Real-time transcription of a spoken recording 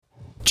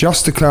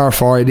Just to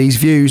clarify, these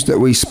views that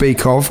we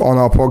speak of on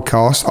our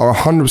podcast are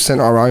 100%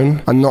 our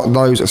own and not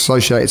those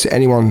associated to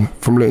anyone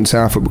from Luton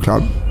Town Football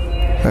Club.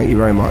 Thank you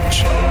very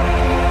much.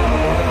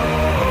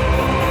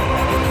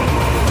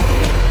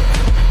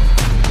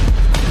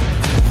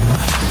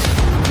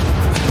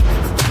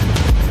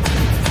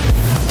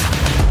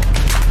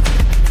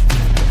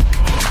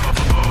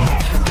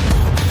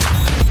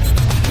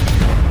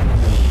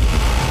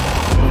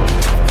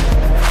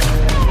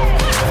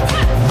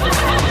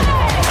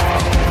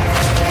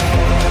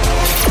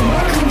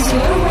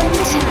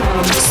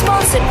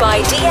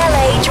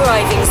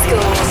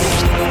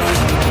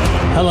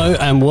 Hello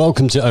and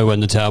welcome to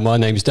OWTT. My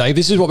name's Dave.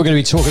 This is what we're going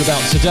to be talking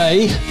about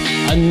today.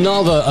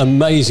 Another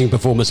amazing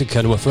performance at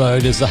Kenilworth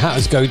Road as the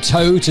Hatters go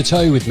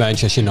toe-to-toe with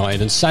Manchester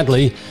United, and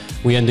sadly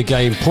we end the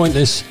game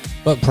pointless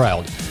but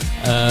proud.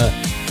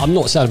 I'm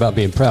not sad about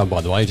being proud,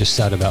 by the way, just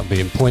sad about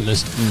being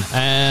pointless.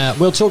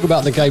 We'll talk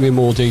about the game in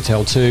more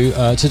detail too.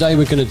 Today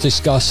we're going to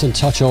discuss and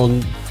touch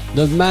on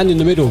the man in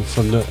the middle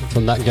from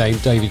that game,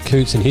 David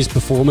Coots, and his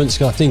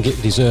performance. I think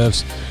it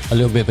deserves a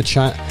little bit of a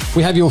chat.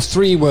 We have your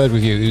 3-word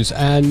reviews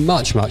and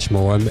much, much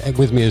more. And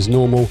with me as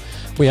normal,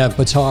 we have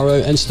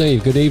Bataro and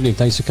Steve. Good evening.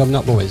 Thanks for coming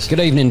up, boys.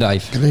 Good evening,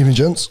 Dave. Good evening,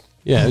 gents.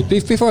 Yeah,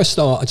 before I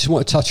start, I just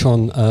want to touch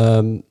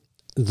on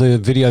the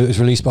video that was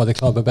released by the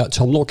club about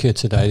Tom Lockyer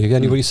today. Have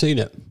anybody seen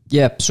it?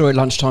 Yeah, saw it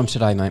lunchtime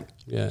today, mate.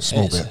 Yeah,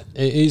 Small bit.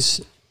 It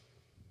is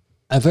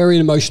a very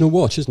emotional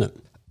watch, isn't it?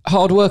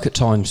 Hard work at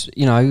times,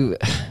 you know.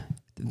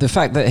 The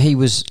fact that he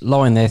was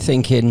lying there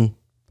thinking,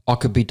 I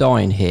could be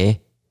dying here,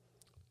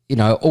 you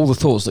know, all the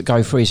thoughts that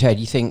go through his head,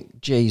 you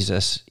think,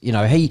 Jesus, you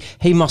know, he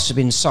must have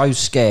been so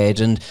scared.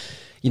 And,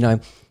 you know,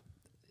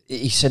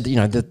 he said, you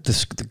know,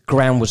 the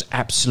ground was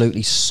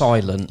absolutely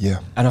silent. Yeah.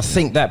 And I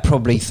think that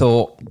probably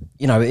thought,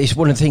 you know, it's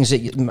one of the things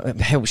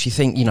that helps you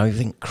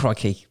think,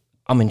 crikey,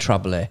 I'm in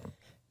trouble here.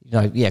 You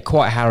know, yeah,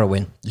 quite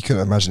harrowing. You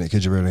couldn't imagine it,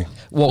 could you really?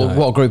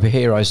 What a group of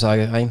heroes, though,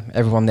 eh?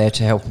 Everyone there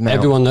to help him out.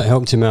 Everyone that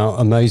helped him out,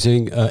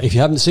 amazing. If you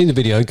haven't seen the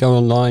video, go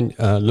online,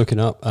 look it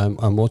up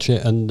and watch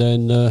it, and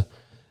then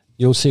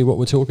you'll see what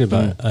we're talking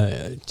about.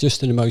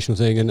 Just an emotional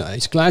thing, and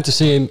it's glad to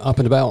see him up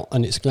and about,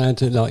 and it's glad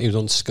to, like, he was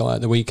on Sky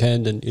at the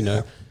weekend, and, you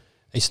know,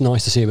 it's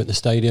nice to see him at the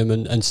stadium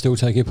and still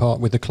taking part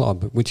with the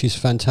club, which is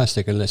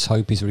fantastic, and let's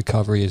hope his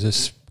recovery is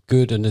as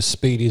good and as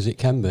speedy as it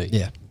can be.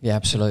 Yeah,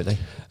 absolutely.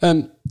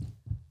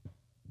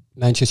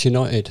 Manchester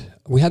United,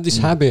 we have this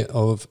habit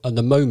of, at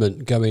the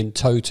moment, going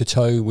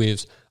toe-to-toe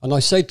with, and I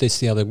said this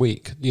the other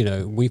week, you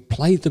know, we've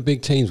played the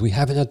big teams, we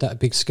haven't had that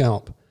big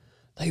scalp.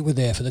 They were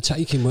there for the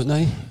taking, weren't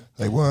they?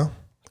 They were,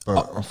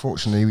 but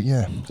unfortunately,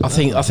 yeah. I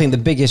think the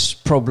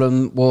biggest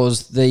problem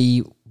was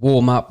the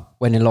warm-up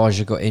when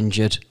Elijah got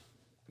injured.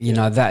 You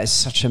know, that is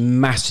such a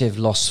massive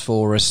loss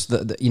for us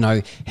that, you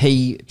know,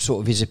 he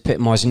sort of is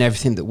epitomising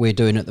everything that we're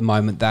doing at the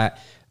moment, that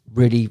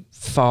really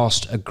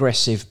fast,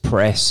 aggressive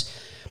press.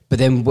 But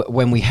then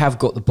when we have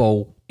got the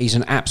ball, he's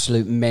an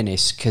absolute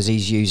menace because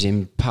he's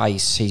using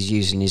pace, he's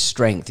using his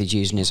strength, he's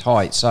using his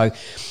height. So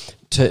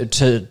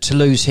to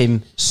lose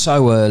him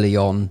so early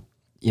on,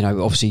 you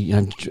know, obviously, you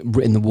know,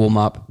 in the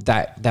warm-up,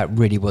 that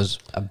really was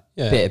a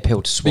bitter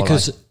pill to swallow.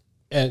 Because,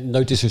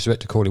 no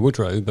disrespect to Corley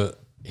Woodrow, but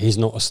he's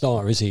not a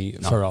star, is he,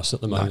 for us at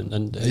the moment? No.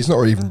 And he's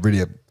not even really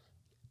an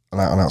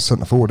out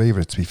centre forward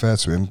either, to be fair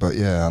to him. But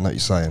yeah, I know what you're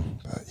saying.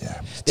 But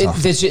yeah,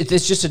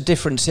 there's just a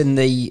difference in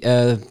the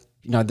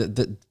you know,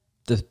 the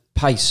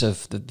pace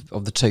of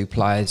the two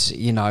players.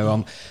 You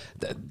know,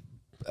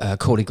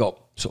 Corley got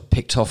sort of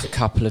picked off a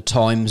couple of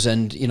times,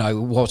 and, you know,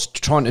 was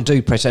trying to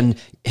do press, and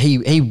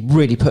he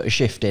really put a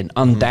shift in,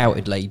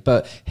 undoubtedly,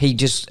 but he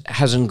just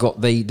hasn't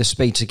got the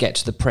speed to get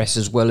to the press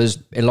as well as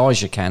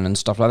Elijah can and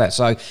stuff like that.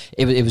 So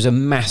it was a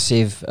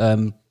massive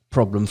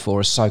problem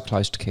for us, so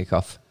close to kick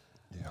off.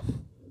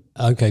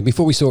 Okay,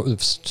 before we sort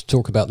of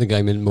talk about the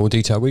game in more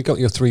detail, we got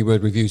your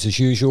 3-word reviews as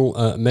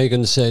usual.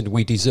 Megan said,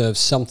 we deserve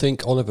something.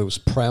 Oliver was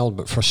proud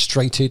but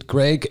frustrated.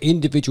 Greg,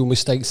 individual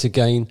mistakes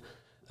again.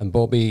 And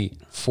Bobby,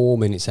 4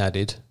 minutes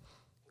added. ?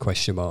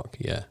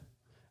 Yeah.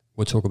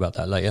 We'll talk about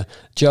that later.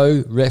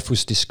 Joe, ref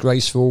was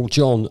disgraceful.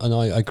 John, and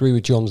I agree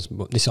with John's,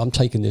 I'm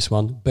taking this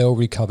one. Bell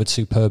recovered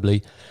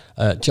superbly.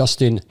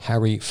 Justin,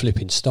 Harry,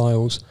 flipping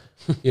Styles.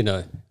 You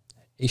know,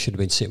 he should have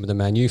been sitting with the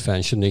Man U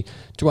fans, shouldn't he?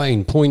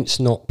 Dwayne, points,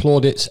 not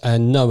plaudits.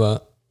 And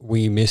Noah,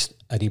 we missed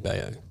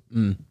Adebayo.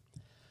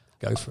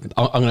 Go for it.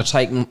 I'm going to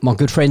take my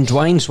good friend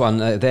Dwayne's one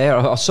there.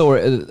 I saw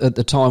it at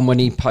the time when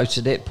he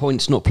posted it,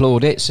 points, not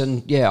plaudits.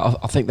 And yeah,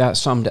 I think that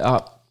summed it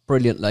up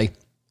brilliantly.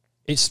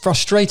 It's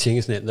frustrating,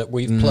 isn't it, that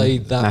we've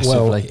played that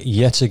massively well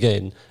yet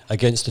again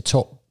against a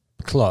top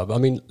club. I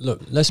mean,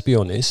 look, let's be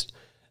honest.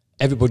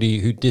 Everybody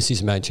who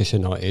disses Manchester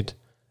United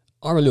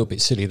are a little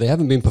bit silly. They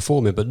haven't been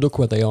performing, but look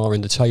where they are in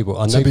the table.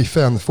 And to be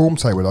fair, on the form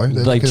table, though,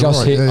 they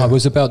just hit. I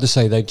was about to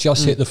say they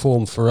just hit the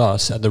form for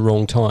us at the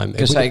wrong time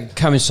because they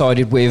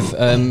coincided with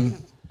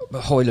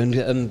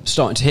Hoyland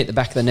starting to hit the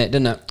back of the net,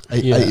 didn't it?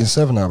 8 and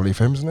 7, I believe,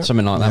 for him, isn't it?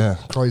 Something like that. Yeah,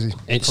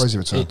 crazy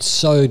return. It's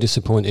so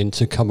disappointing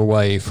to come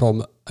away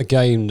from a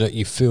game that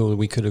you feel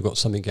we could have got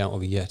something out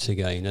of yet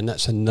again. And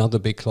that's another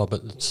big club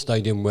at the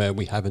stadium where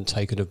we haven't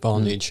taken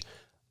advantage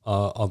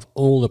of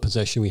all the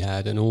possession we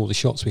had and all the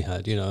shots we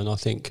had, and I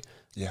think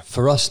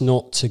for us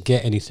not to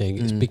get anything,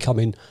 it's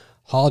becoming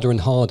harder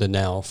and harder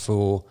now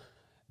for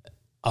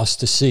us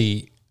to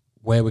see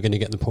where we're going to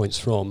get the points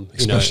from.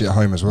 Especially at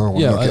home as well.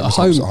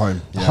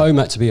 Home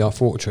had to be our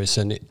fortress.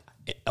 And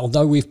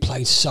although we've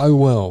played so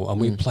well and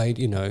we've played,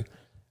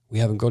 we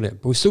haven't got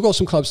it. But we've still got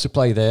some clubs to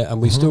play there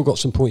and we've still got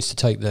some points to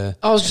take there.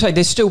 I was going to say,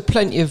 there's still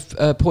plenty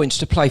of points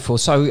to play for.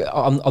 So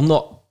I'm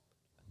not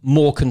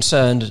more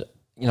concerned,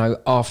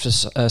 after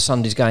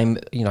Sunday's game,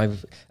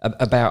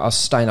 about us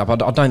staying up. I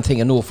don't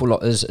think an awful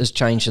lot has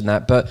changed in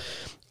that. But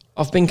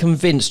I've been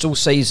convinced all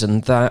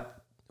season that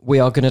we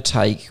are going to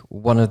take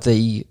one of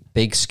the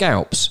big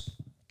scalps.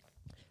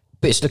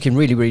 But it's looking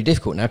really, really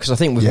difficult now because I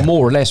think we've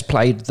more or less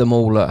played them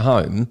all at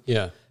home.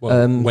 Yeah.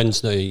 Well,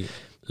 Wednesday,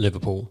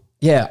 Liverpool.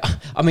 Yeah.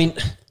 I mean,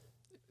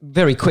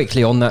 very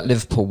quickly on that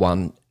Liverpool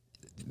one,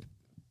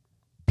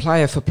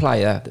 player for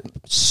player,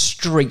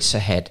 streets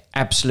ahead,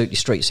 absolutely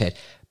streets ahead.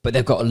 But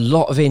they've got a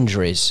lot of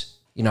injuries.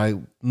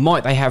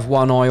 Might they have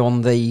one eye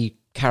on the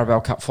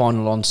Carabao Cup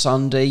final on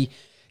Sunday?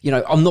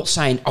 I'm not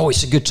saying,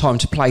 it's a good time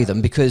to play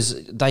them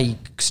because they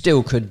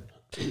still could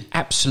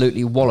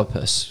absolutely wallop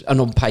us.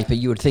 And on paper,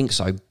 you would think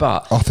so.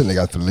 But I think they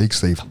go for the league,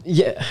 Steve.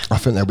 Yeah. I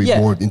think they'll be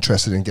more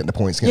interested in getting the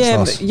points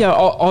against us. Yeah,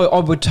 I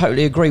would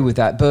totally agree with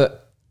that.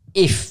 But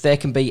if there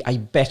can be a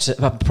better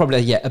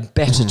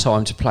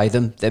time to play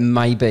them, then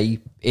maybe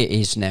it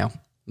is now.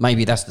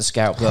 Maybe that's the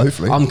scout. But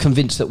hopefully. I'm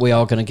convinced that we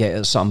are going to get it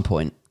at some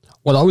point.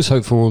 Well, I was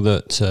hopeful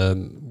that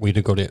we'd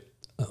have got it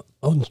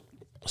on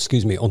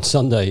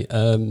Sunday.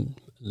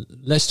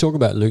 Let's talk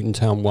about Luton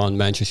Town 1,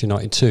 Manchester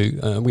United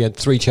 2. We had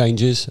 3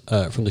 changes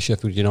from the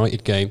Sheffield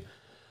United game.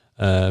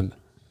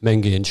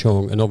 Mengi and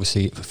Chong, and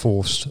obviously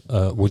forced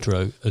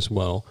Woodrow as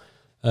well.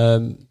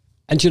 And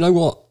you know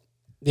what?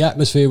 The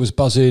atmosphere was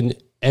buzzing.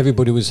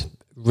 Everybody was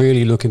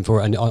really looking for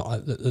it. And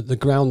the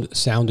ground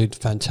sounded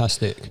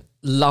fantastic.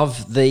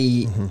 Love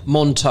the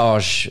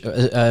montage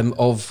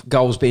of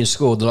goals being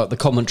scored, like the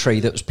commentary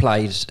that was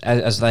played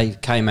as they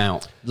came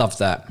out. Love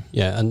that.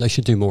 Yeah, and they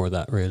should do more of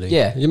that, really.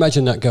 Yeah. You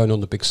imagine that going on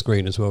the big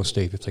screen as well,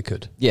 Steve, if they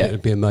could. Yeah. It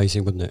would be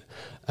amazing, wouldn't it?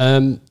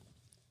 And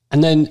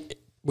then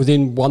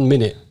within 1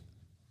 minute,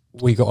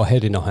 we got our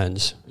head in our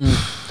hands.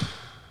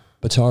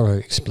 Bataro,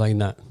 explain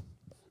that.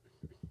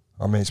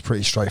 I mean, it's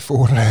pretty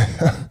straightforward. I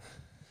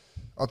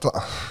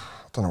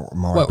don't know what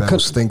Mario Bell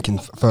was thinking.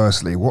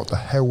 Firstly, what the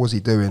hell was he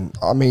doing?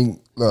 I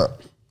mean,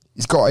 look,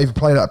 he's got to either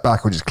play that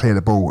back or just clear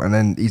the ball, and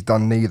then he's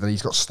done neither.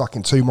 He's got stuck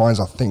in 2 minds,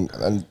 I think,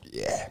 and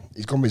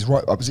he's gone with his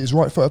right. Was it his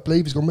right foot, I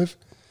believe he's gone with,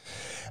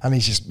 and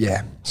he's just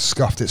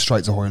scuffed it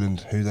straight to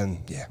Højlund, who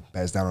then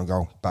bears down on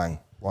goal, bang,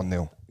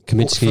 1-0.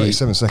 Kaminsky,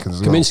 37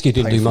 seconds. Kaminsky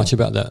didn't do much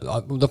about that.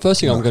 The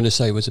first thing I'm going to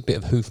say was a bit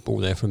of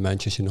hoofball there from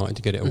Manchester United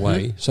to get it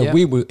away. So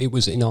it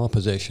was in our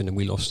possession and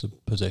we lost the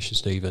possession,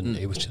 Steve, and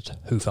it was just a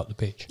hoof up the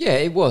pitch. Yeah,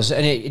 it was,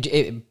 and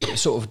it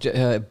sort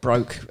of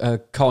broke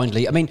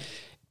kindly. I mean,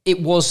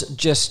 it was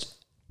just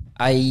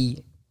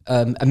a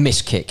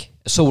miss kick.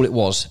 That's all it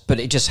was, but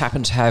it just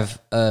happened to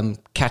have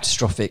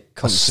catastrophic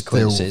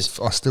consequences.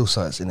 I still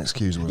say it's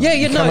inexcusable.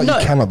 You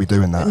cannot be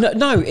doing that.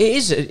 No, it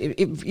is.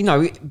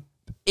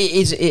 It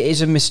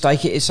is a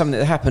mistake. It is something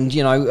that happened.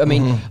 I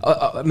mean,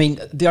 I mean,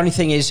 the only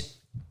thing is,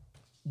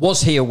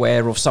 was he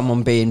aware of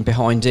someone being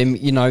behind him?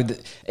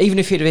 Even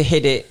if he'd have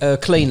hit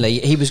it cleanly,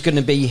 he was going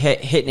to be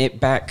hitting it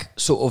back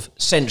sort of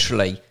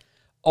centrally.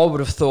 I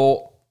would have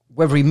thought,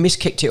 whether he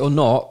miskicked it or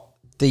not,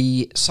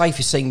 the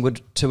safest thing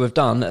to have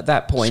done at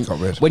that point,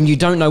 when you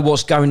don't know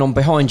what's going on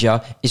behind you,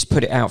 is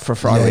put it out for a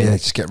throw-in. Yeah,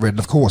 just get rid.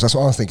 Of course, that's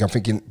what I was thinking. I'm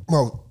thinking,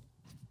 well,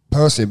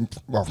 personally,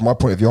 from my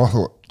point of view, I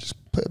thought just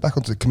put it back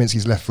onto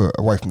Kaminsky's left foot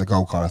away from the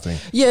goal kind of thing.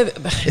 Yeah.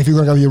 If you're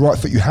going to go with your right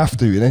foot, you have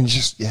to, and then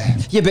just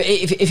Yeah, but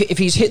if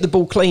he's hit the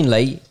ball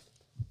cleanly,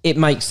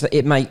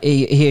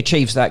 he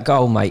achieves that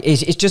goal, mate.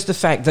 It's just the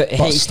fact that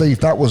Steve,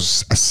 that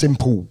was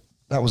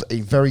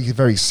a very,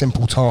 very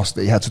simple task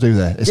that he had to do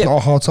there. It's not a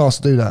hard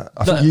task to do that.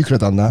 I think you could have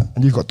done that,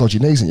 and you've got dodgy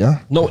knees, haven't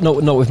you? No.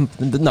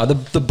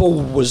 The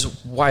ball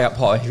was way up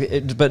high,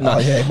 but no.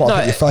 It might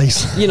have hit your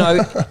face.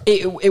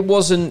 It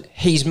wasn't.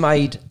 He's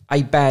made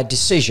a bad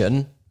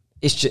decision.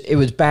 It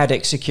was bad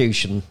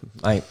execution,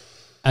 mate.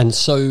 And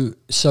so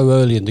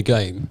early in the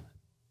game,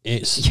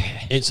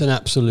 it's an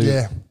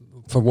absolute,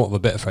 for want of a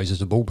better phrase, it's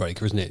a ball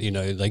breaker, isn't it?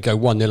 They go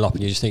 1-0 up,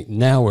 and you just think,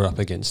 now we're up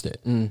against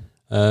it.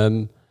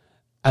 And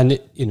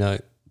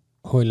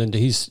Højlund,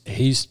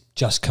 he's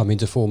just come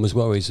into form as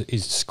well.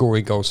 He's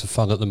scoring goals for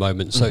fun at the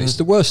moment. So it's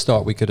the worst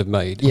start we could have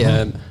made.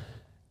 Yeah.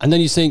 And then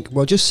you think,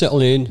 well, just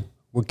settle in.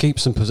 We'll keep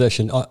some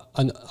possession.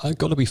 And I've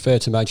got to be fair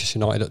to Manchester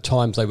United. At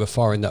times they were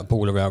firing that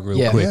ball around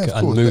real quick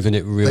and moving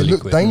it really quick. They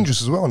looked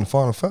dangerous as well in the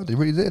final third. They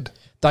really did.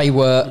 They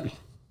were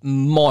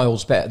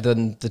miles better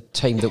than the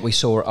team that we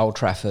saw at Old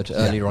Trafford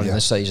earlier on in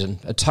the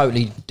season. A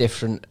totally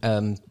different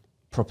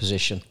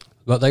proposition.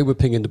 But they were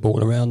pinging the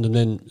ball around, and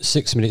then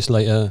 6 minutes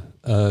later,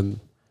 I'm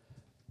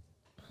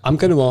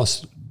going to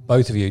ask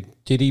both of you,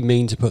 did he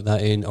mean to put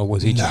that in, or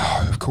was he?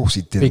 No, of course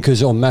he didn't.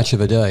 Because on Match of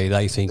the Day,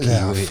 they think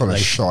they're full of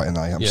shite, and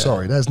I'm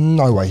sorry. There's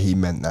no way he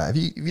meant that.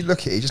 If you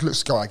look at it, he just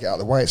looks like, get out of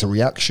the way. It's a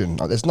reaction.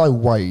 Like, there's no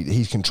way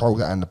he's controlled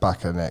that in the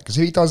back of the net. Because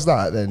if he does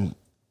that, then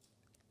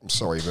I'm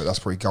sorry, but that's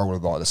probably goal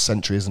of like the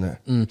century, isn't it?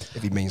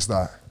 If he means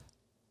that.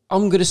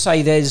 I'm going to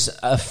say there's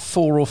a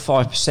 4 or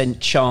 5%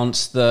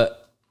 chance that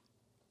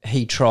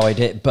he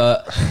tried it,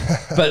 but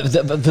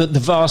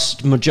the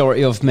vast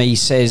majority of me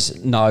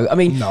says no. I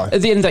mean, no.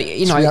 At the end of the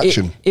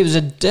day, it was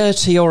a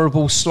dirty,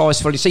 horrible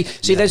slice volley. See,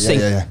 there's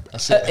the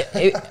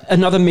thing.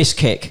 Another miss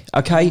kick.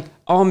 Okay,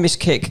 our miss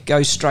kick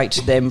goes straight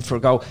to them for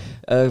a goal.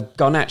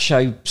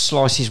 Garnacho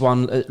slices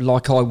one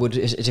like I would,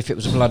 as if it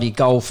was a bloody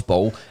golf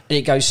ball, and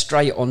it goes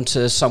straight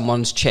onto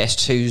someone's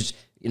chest who's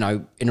in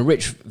a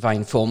rich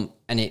vein form,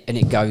 and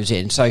it goes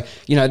in. So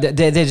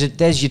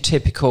there's your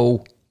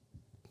typical.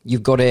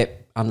 You've got it.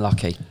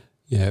 Unlucky.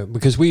 Yeah,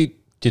 because we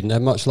didn't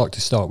have much luck to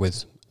start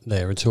with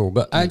there at all.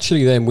 But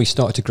actually then we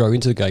started to grow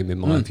into the game, in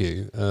my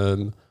view.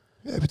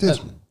 We did.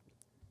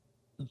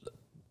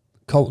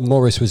 Colton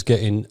Morris was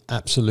getting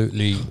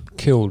absolutely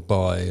killed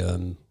by...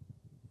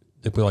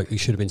 he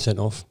should have been sent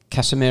off.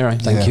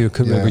 Casemiro. Thank you. I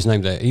couldn't remember his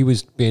name there. He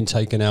was being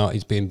taken out.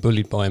 He's being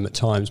bullied by him at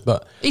times.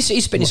 But he's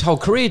spent his whole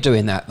career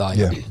doing that, though.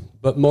 Yeah.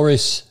 But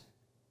Morris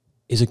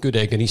is a good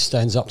egg, and he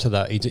stands up to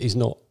that. He's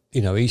not...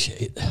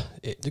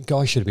 the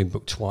guy should have been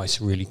booked twice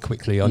really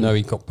quickly. I know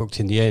he got booked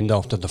in the end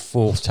after the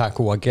fourth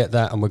tackle. I get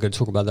that, and we're going to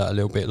talk about that a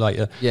little bit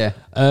later. Yeah.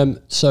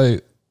 So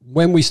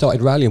when we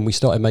started rallying, we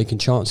started making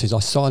chances. I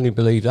suddenly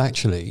believed,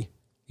 actually,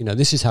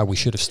 this is how we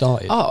should have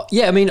started. Oh,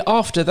 yeah. I mean,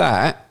 after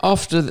that,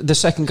 after the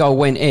second goal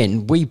went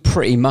in, we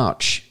pretty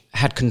much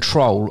had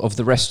control of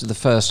the rest of the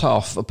first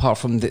half, apart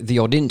from the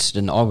odd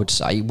incident, I would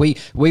say. We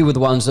were the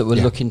ones that were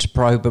looking to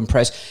probe and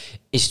press.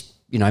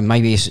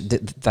 Maybe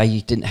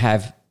they didn't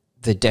have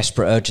the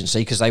desperate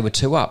urgency because they were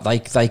 2 up.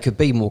 They could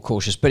be more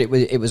cautious, but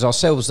it was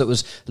ourselves that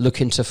was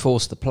looking to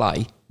force the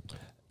play.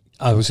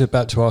 I was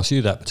about to ask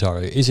you that,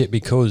 Pataro. Is it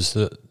because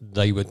that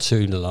they were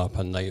 2-0 up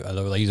and they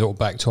sort of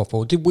backed off,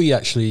 or did we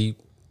actually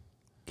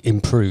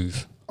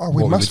improve? Oh,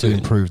 we must have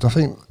improved. I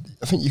think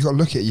you've got to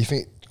look at it. You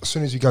think as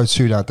soon as you go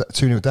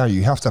 2-0 down,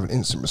 you have to have an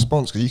instant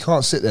response, because you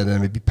can't sit there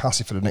and be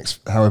passive for the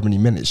next however many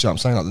minutes. You know what I'm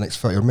saying, like the next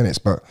 30 odd minutes,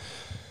 but.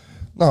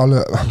 No,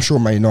 look, I'm sure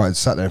Man United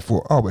sat there and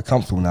thought, we're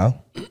comfortable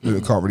now.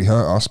 It can't really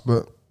hurt us.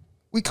 But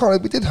we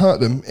did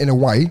hurt them in a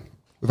way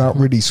without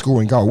really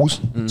scoring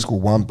goals.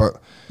 Scored one, but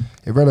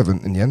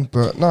irrelevant in the end.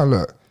 But no,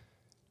 look,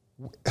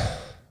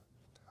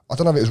 I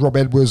don't know if it was Rob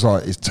Edwards,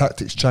 like his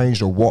tactics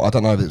changed or what. I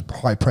don't know if it's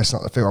high pressing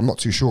up the field. I'm not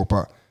too sure.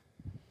 But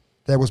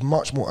there was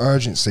much more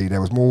urgency.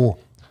 There was more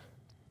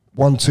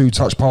 1-2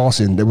 touch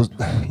passing. There was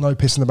no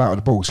pissing about with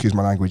the ball, excuse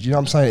my language. You know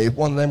what I'm saying? It,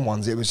 one of them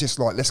ones, it was just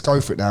like, let's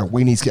go for it now.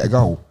 We need to get a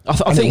goal.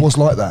 I think it was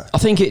like that. I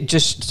think it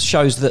just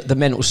shows that the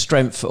mental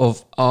strength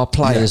of our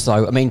players,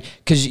 though. I mean,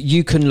 because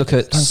you can look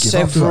at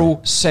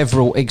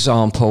several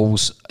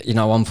examples,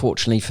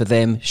 unfortunately for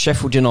them,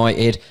 Sheffield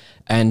United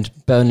and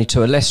Burnley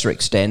to a lesser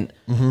extent,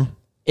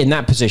 in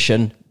that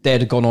position,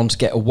 they'd have gone on to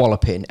get a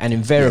walloping, and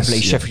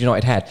invariably Sheffield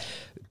United had.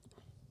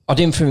 I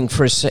didn't think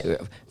for a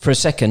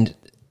second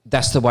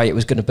that's the way it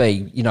was going to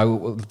be.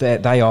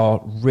 They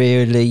are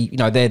really,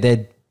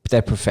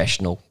 they're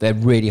professional. They're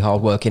really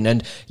hard working,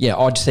 and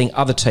I just think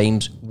other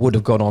teams would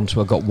have gone on to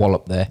have got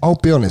walloped there. I'll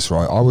be honest,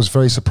 right? I was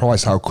very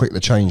surprised how quick the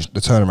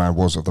turnaround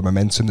was of the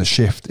momentum, the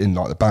shift in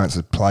like the balance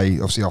of play.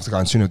 Obviously, after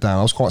going 2-0 down,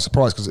 I was quite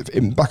surprised, because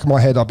in the back of my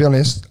head, I'll be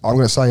honest, I'm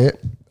going to say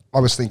it, I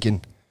was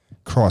thinking,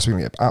 Christ, we're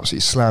going to get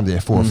absolutely slammed here,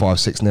 4 or 5,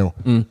 6-0,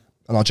 and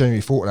I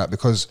genuinely thought that,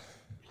 because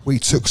we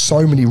took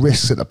so many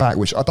risks at the back,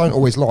 which I don't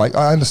always like.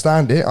 I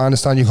understand it. I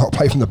understand you've got to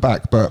play from the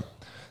back, but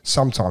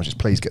sometimes just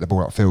please get the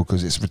ball upfield,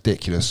 because it's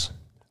ridiculous.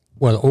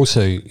 Well,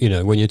 also,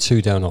 when you're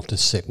 2 down after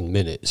 7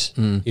 minutes,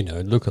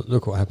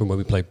 look what happened when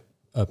we played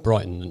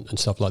Brighton and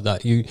stuff like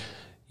that. You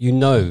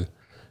know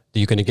that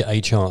you're going to get a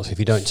chance. If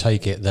you don't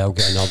take it, they'll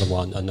get another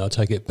one and they'll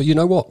take it. But you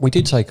know what? We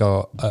did take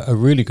a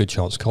really good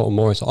chance. Colton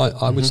Morris,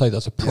 I would say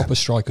that's a proper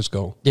striker's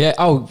goal. Yeah.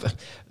 Oh,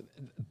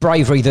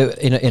 bravery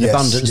in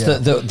abundance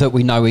that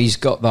we know he's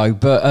got, though.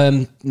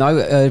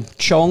 But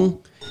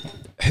Chong,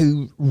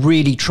 who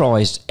really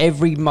tries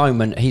every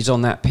moment he's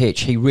on that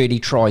pitch, he really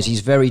tries.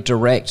 He's very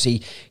direct.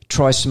 He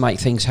tries to make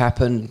things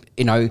happen.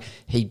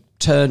 He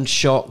turned,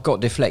 shot, got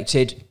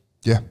deflected.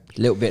 Yeah,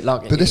 a little bit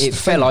lucky. It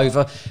fell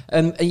over.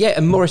 And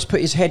Morris put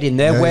his head in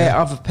there where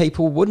other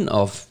people wouldn't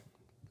have.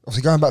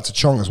 Obviously, going back to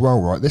Chong as well,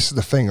 right? This is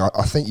the thing.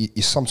 I think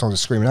you sometimes are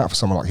screaming out for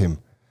someone like him.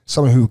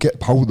 Someone who will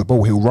get hold of the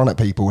ball, he'll run at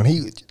people, and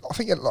I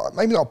think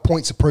maybe not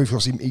points of proof.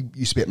 Obviously, he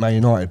used to be at Man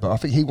United, but I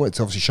think he wanted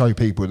to obviously show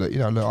people that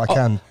look, I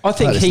can. I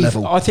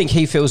think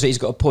he feels that he's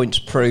got a point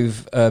to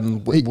prove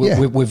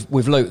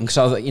with Luton,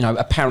 so that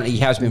apparently he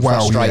has been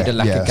frustrated at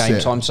lack of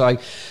game time. So,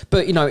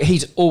 but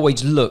he's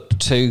always looked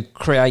to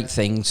create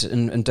things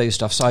and do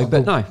stuff. So,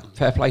 but no,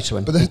 fair play to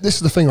him. But this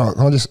is the thing. Right?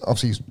 Can I just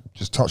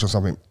touch on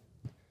something?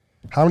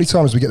 How many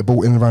times do we get the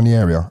ball in and around the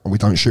area and we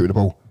don't shoot with the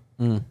ball?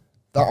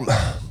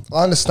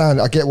 I understand.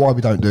 I get why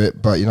we don't do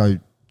it, but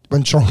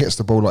when Chong gets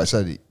the ball, like I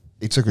said,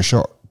 he took a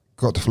shot,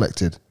 got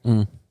deflected.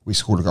 We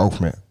scored a goal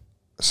from it.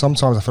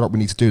 Sometimes I feel like we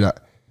need to do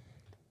that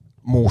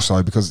more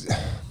so because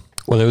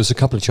there was a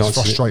couple of chances.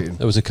 It's frustrating.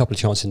 There was a couple of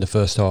chances in the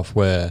first half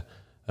where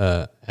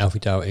Alfie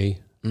Doughty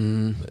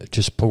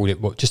just pulled it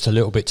just a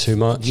little bit too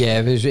much. Yeah,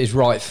 it was his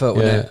right foot,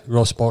 wasn't it?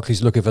 Ross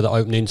Barkley's looking for the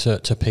opening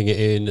to ping it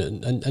in,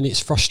 and it's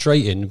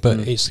frustrating, but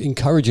it's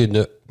encouraging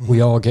that we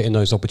are getting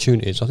those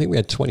opportunities. I think we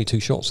had 22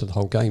 shots of the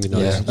whole game in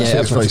those.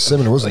 It's very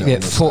similar, wasn't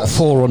it?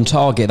 Four on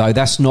target, though.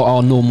 That's not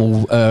our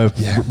normal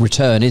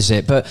return, is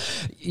it? But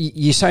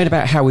you're saying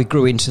about how we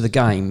grew into the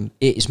game.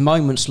 It's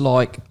moments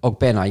like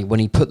Ogbene when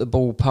he put the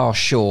ball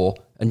past Shaw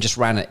and just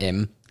ran at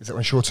him. Is that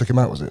when Shaw took him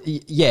out, was it?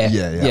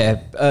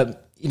 Yeah.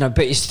 But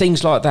it's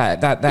things like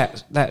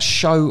that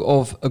show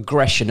of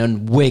aggression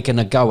and we're going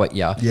to go at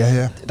you.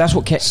 Yeah. That's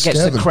what gets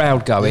the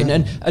crowd going.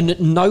 Yeah. And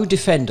no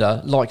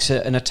defender likes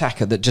an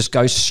attacker that just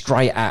goes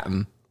straight at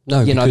them.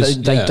 No,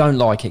 they don't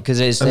like it because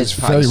there's it's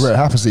pace. very rare. It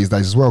happens these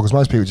days as well because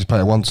most people just play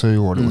a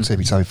 1-2 or a little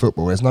tippy-toe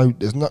football. There's not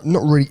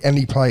really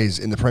any players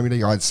in the Premier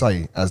League, I'd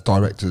say, as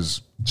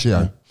directors.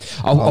 Chio.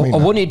 I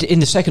wanted in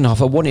the second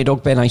half. I wanted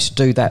Ogbene to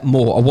do that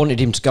more. I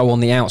wanted him to go on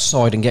the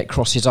outside and get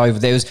crosses over.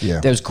 There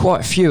was quite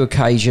a few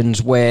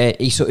occasions where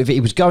he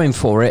was going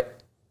for it,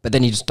 but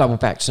then he just double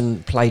backs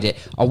and played it.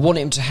 I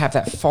wanted him to have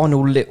that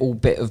final little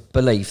bit of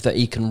belief that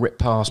he can rip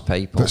past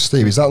people. But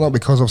Steve, is that not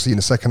because obviously in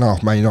the second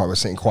half, Man United were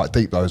sitting quite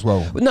deep though as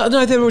well? No,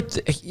 there were.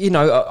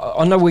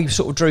 I know we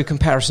sort of drew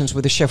comparisons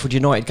with the Sheffield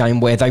United game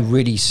where they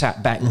really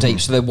sat back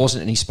deep, so there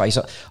wasn't any space.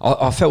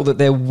 I felt that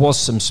there was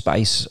some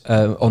space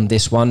on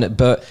this one,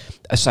 but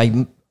I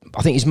think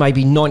he's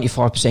maybe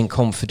 95%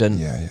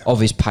 confident of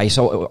his pace.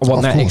 I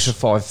want that extra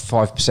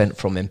 5%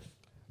 from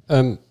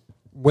him.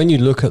 When you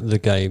look at the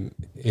game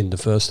in the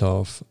first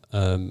half,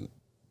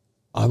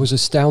 I was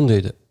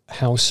astounded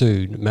how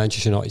soon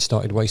Manchester United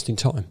started wasting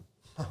time.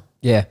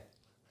 Yeah.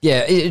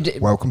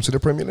 Welcome to the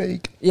Premier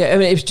League. Yeah, I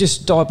mean, it was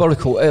just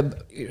diabolical.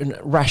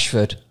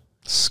 Rashford.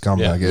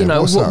 Scumbag.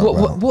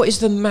 Yeah. What is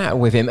the matter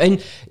with him?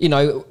 And,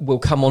 we'll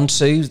come on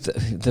to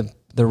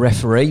the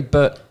referee,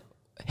 but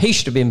he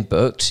should have been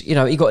booked. He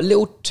got a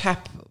little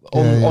tap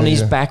on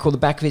his back or the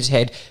back of his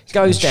head,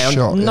 goes down,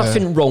 shot,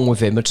 nothing wrong with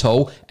him at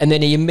all, and then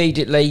he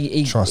immediately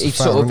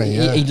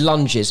he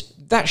lunges.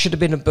 That should have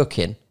been a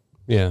booking.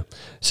 Yeah.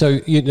 So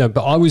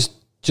but I was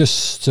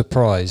just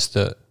surprised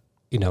that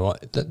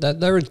that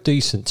they're a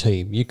decent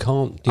team. You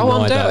can't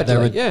deny that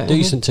they're a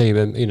decent team,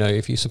 and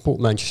if you support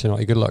Manchester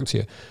United, good luck to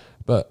you.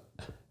 But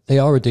they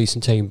are a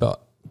decent team.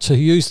 But to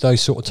use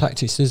those sort of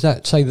tactics, does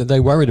that say that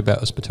they're worried about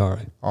us,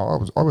 Patari?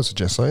 I would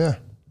suggest so. Yeah.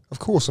 Of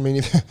course, I mean,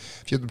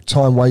 if you're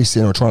time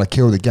wasting or trying to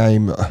kill the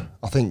game,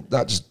 I think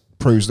that just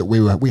proves that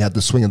we had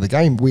the swing of the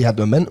game. We had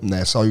the momentum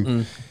there.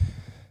 So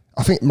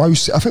I think we've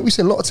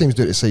seen a lot of teams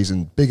do it this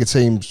season. Bigger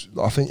teams.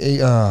 I think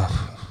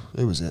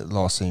who was it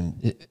last team?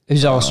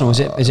 Who's Arsenal?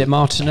 Is it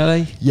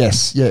Martinelli?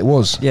 Yes, it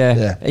was.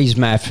 Yeah, he's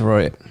mad for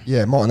it.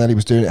 Yeah, Martinelli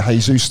was doing it.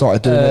 Jesus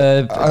started doing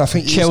it. And I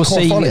think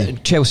Chelsea. Quite funny.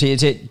 Chelsea,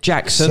 is it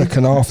Jackson?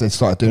 Second half they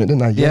started doing it,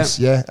 didn't they? Yes,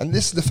 yeah. And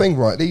this is the thing,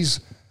 right?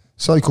 These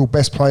so-called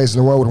best players in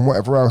the world and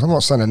whatever else. I'm not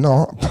saying they're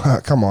not,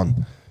 but come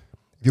on.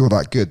 If you're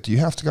that good, do you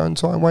have to go and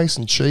time waste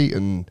and cheat?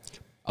 And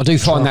I do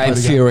find that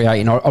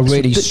infuriating. I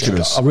really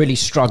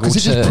struggle to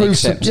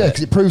accept it.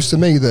 Because it proves to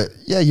me that,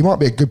 you might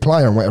be a good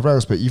player and whatever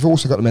else, but you've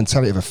also got the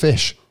mentality of a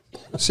fish.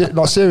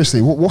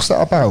 Seriously, what's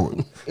that about?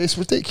 It's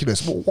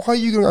ridiculous. Why are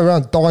you going to go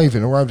around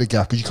diving all over the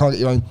gap because you can't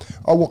get your own...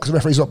 Oh, what, because the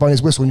referee's not blowing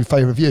his whistle in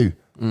favour of you?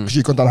 Because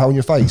you've gone down a hole in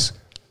your face?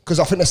 Because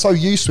I think they're so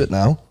used to it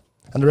now.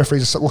 And the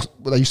referees are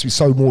they used to be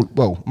so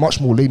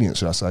much more lenient,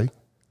 should I say?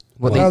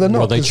 Well, they're not.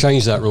 Well, they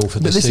changed that rule for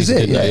this season,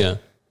 didn't they? Yeah.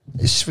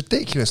 It's just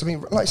ridiculous. I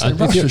mean, like I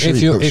said,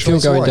 if you're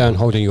going down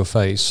holding your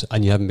face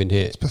and you haven't been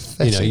hit, it's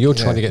pathetic, you're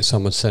trying to get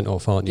someone sent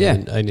off, aren't you?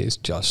 Yeah. And it's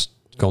just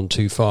gone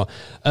too far.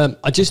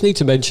 I just need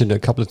to mention a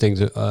couple of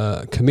things.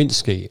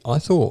 Kaminsky, I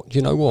thought,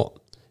 you know what?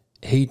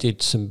 He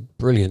did some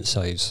brilliant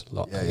saves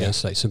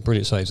yesterday. Some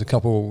brilliant saves. A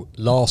couple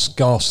last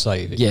gasp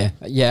save. Yeah,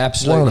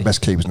 absolutely. One of the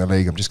best keepers in the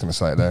league. I'm just going to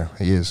say it there.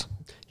 He is.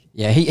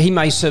 Yeah, he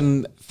made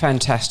some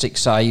fantastic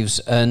saves,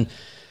 and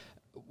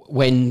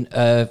when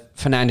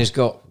Fernandes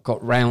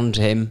got round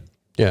him,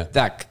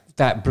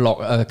 that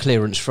block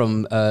clearance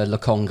from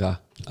Lokonga,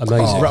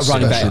 amazing,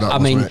 running back. I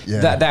mean,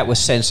 that was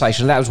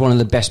sensational. That was one of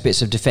the best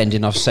bits of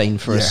defending I've seen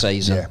for a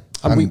season. Yeah.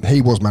 And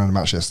he was man of the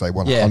match yesterday,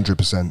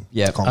 100%.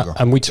 Yeah,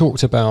 and we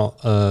talked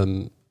about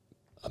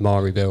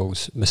Amari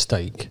Bell's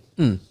mistake,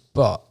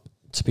 but.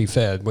 To be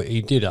fair,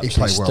 he did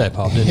actually step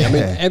up, didn't he? I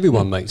mean,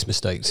 everyone makes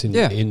mistakes in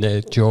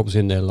their jobs,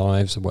 in their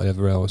lives, and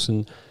whatever else.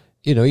 And,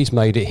 he's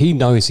made it. He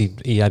knows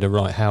he had a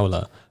right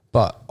howler.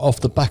 But off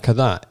the back of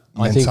that,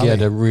 I think he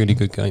had a really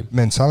good game.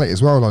 Mentality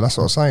as well. Like, that's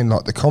what I was saying.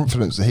 Like, the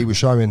confidence that he was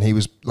showing, he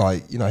was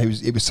like, he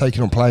was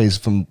taking on players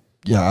from,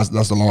 as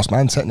the last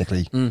man,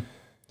 technically. And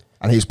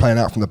he was playing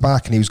out from the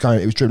back, and he was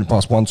dribbling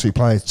past 1-2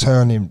 players,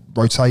 turning,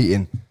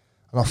 rotating.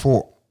 And I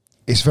thought,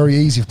 it's very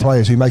easy for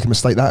players who make a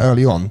mistake that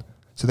early on.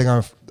 So they're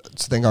going,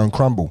 to then go and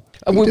crumble.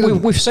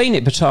 We've seen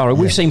it, Batara.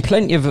 We've seen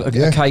plenty of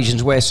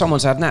occasions where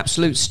someone's had an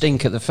absolute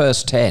stink at the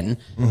first 10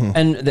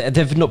 and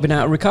they've not been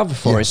able to recover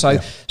for it.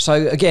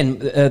 So again,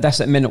 that's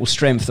that mental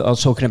strength that I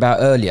was talking about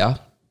earlier.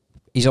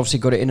 He's obviously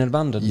got it in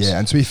abundance. Yeah,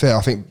 and to be fair,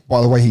 I think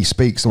by the way he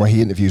speaks, the way he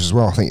interviews as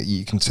well, I think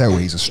you can tell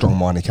he's a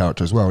strong-minded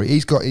character as well.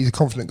 He's a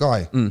confident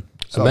guy.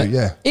 So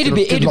yeah, he'd have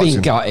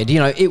been gutted. You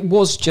know, it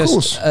was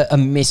just a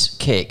miss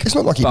kick. It's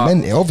not like he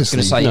meant it, obviously.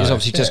 I was going to say it was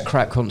obviously just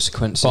crap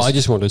consequences. But I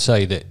just want to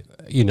say that,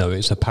 you know,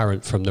 it's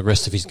apparent from the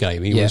rest of his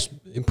game. He was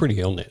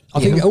pretty on it.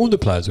 I think all the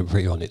players were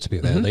pretty on it, to be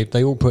fair.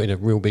 They all put in a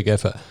real big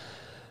effort.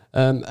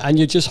 And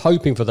you're just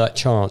hoping for that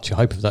chance. You're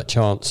hoping for that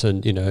chance,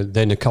 and you know,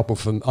 then a couple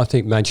from. I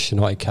think Manchester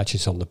United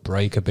catches on the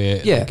break a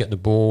bit, and get the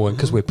ball, and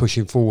because we're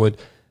pushing forward.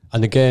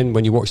 And again,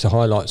 when you watch the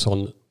highlights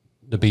on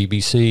the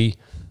BBC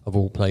of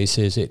all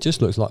places, it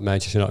just looks like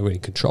Manchester United were in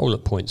control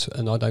at points,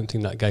 and I don't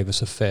think that gave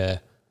us a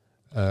fair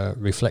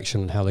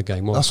reflection on how the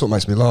game was. That's what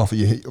makes me laugh.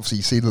 Obviously,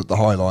 you see the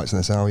highlights,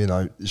 and they say, "Oh, you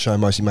know, showing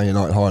mostly Man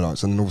United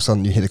highlights," and then all of a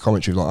sudden you hear the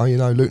commentary like, "Oh, you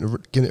know, Luton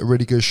are giving it a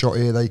really good shot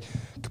here. They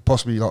could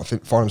possibly like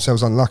find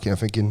themselves unlucky." I'm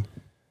thinking,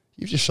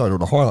 you've just showed all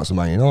the highlights of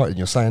Man United and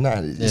you're saying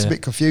that. It's a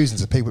bit confusing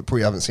to people who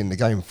probably haven't seen the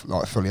game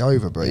like fully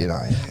over, but you know.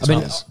 I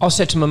mean, I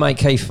said to my mate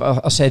Keith,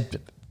 I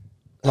said,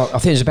 like, I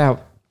think it was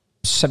about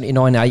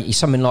 79, 80,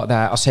 something like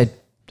that. I said,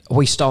 are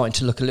we starting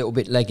to look a little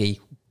bit leggy?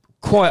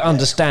 Quite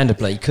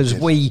understandably, because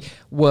we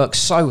work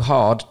so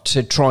hard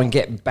to try and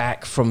get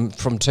back from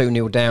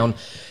 2-0 down,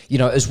 you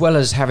know, as well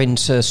as having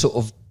to sort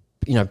of,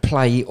 you know,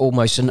 play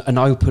almost an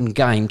open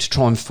game to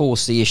try and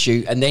force the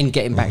issue and then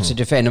getting back to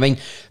defend. I mean,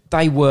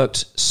 they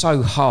worked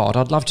so hard.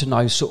 I'd love to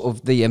know sort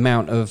of the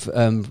amount of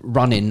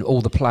running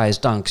all the players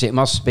done, because it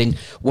must have been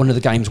one of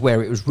the games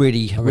where it was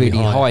really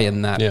high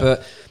in that.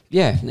 But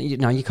yeah, you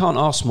know, you can't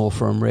ask more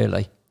for them,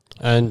 really.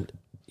 And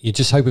you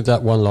just hope with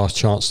that one last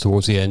chance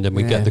towards the end, and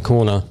we get the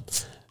corner.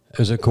 It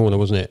was a corner,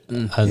 wasn't it?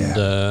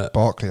 And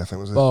Barkley, I think,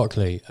 was it?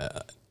 Barkley.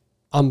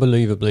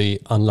 Unbelievably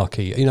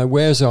unlucky. You know,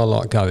 where's our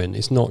luck going?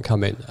 It's not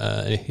coming.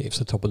 It's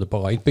the top of the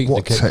bar. He'd beaten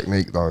what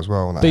technique though as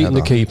well. On that beaten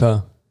header. the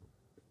keeper.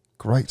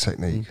 Great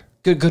technique.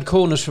 Good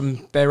corners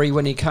from Berry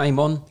when he came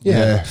on.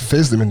 Yeah,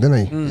 fizzed him in,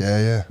 didn't he?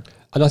 Yeah.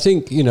 And I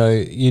think, you know,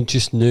 you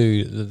just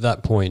knew at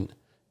that point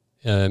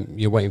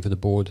you're waiting for the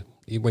board.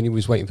 When he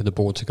was waiting for the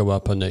board to go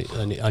up, and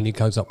he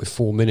goes up with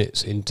 4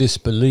 minutes in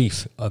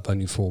disbelief of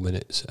only 4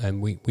 minutes,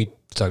 and we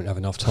don't have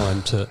enough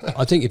time to.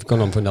 I think if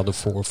gone on for another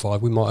 4 or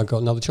 5, we might have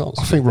got another chance.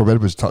 I think Rob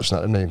Edwards touched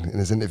that, didn't he, in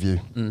his interview?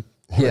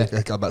 Yeah,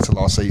 go back to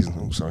last season.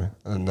 Oh, sorry,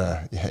 and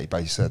he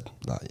basically said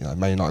that, you know,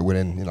 Man United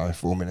winning, you know,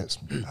 4 minutes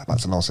back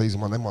to last season,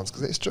 one of them ones,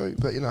 because it's true.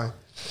 But you know,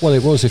 well,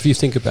 it was. If you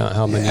think about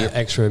how many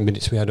extra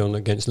minutes we had on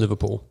against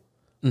Liverpool.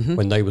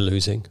 When they were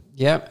losing.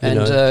 Yeah,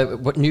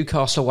 and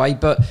Newcastle away.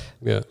 But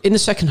in the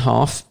second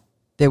half,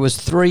 there was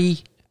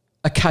 3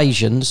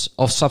 occasions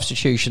of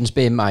substitutions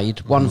being made.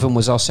 One of them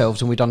was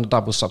ourselves, and we'd done a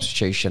double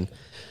substitution.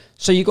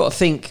 So you've got to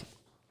think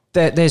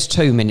there's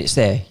 2 minutes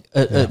there,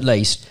 at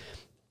least.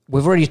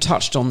 We've already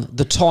touched on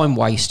the time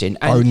wasting.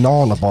 And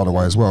Nana, by the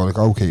way, as well, the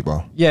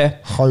goalkeeper. Yeah.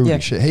 Holy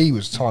shit. He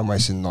was time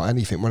wasting like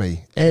anything, wasn't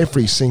he?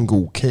 Every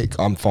single kick,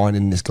 I'm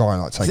finding this guy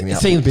like taking the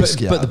absolute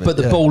biscuit out of it. But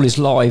the ball is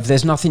live.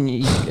 There's nothing,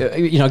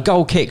 you know,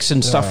 goal kicks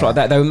and stuff like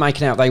that. They were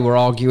making out they were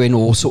arguing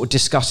or sort of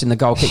discussing the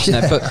goal kicks.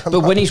 And that. But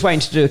when he's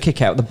waiting to do a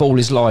kick out, the ball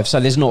is live. So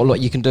there's not a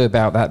lot you can do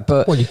about that.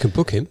 But well, you can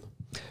book him.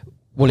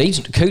 Well,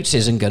 Coots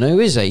isn't going to,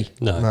 is he?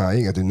 No, he ain't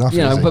going to do nothing.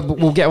 You know, but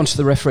we'll get onto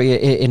the referee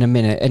in a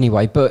minute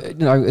anyway. But,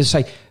 you know, as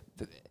I say,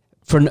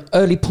 for an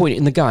early point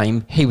in the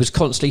game, he was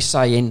constantly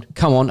saying,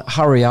 come on,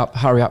 hurry up,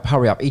 hurry up,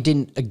 hurry up. He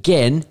didn't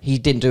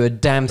do a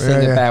damn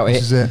thing about it.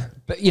 This is it.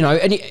 But, you know,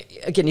 and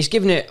he's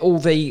giving it all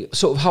the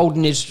sort of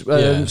holding his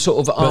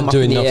sort of arm up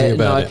in the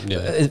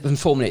air. And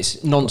 4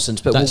 minutes,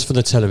 nonsense. But that's for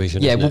the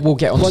television. Yeah, we'll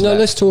get on to that. Well, no,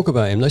 let's talk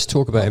about him. Let's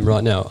talk about him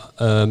right now.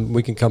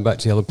 We can come back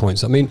to the other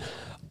points. I mean,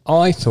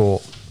 I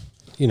thought,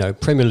 you know,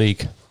 Premier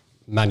League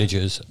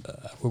managers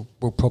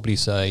will probably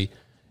say,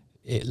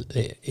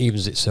 it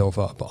evens itself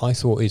up, but I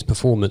thought his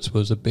performance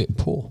was a bit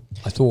poor.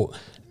 I thought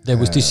there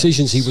was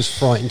decisions he was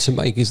frightened to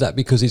make. Is that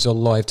because he's on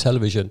live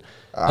television?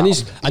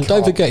 And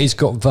don't forget, he's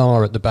got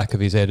VAR at the back of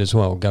his head as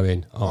well,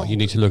 going, you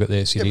need to look at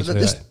this, you need to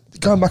look at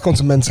that. Going back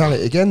onto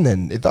mentality again,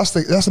 then if that's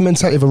the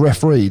mentality of a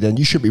referee, then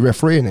you should be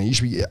refereeing it. You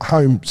should be at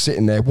home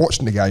sitting there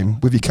watching the game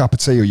with your cup of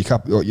tea or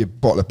your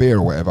bottle of beer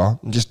or whatever,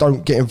 and just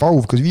don't get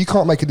involved, because if you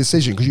can't make a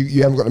decision because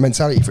you haven't got the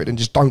mentality for it, then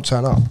just don't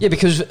turn up. Yeah,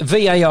 because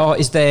VAR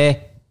is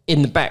there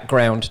in the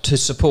background to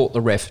support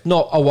the ref,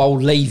 not, I'll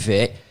leave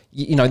it.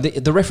 You know,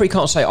 the referee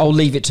can't say, I'll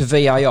leave it to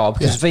VAR,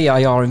 because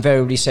VAR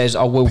invariably says,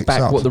 I will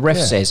back what the ref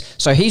says.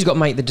 So he's got to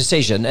make the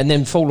decision and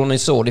then fall on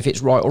his sword if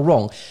it's right or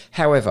wrong.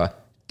 However,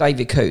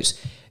 David Coots,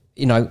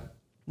 you know,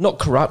 not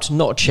corrupt,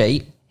 not a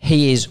cheat.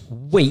 He is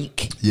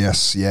weak.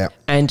 Yes, yeah.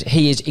 And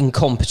he is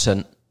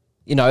incompetent.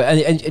 You know,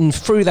 and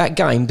through that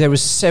game, there were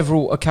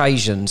several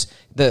occasions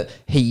that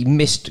he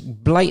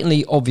missed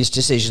blatantly obvious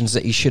decisions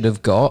that he should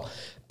have got.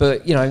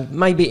 But, you know,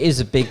 maybe it is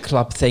a big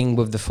club thing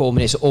with the 4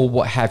 minutes or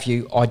what have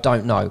you. I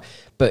don't know.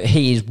 But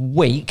he is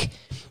weak.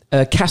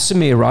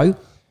 Casemiro.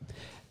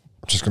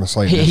 I'm just going to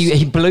say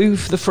He blew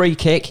for the free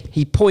kick.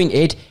 He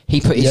pointed.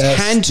 He put his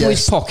hand to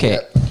his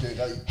pocket.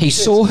 He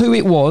saw who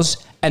it was,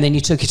 and then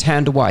he took his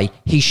hand away.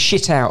 He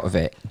shit out of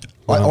it.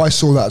 I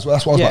saw that as well.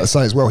 That's what I was about to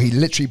say as well. He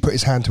literally put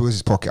his hand to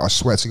his pocket. I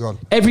swear to God.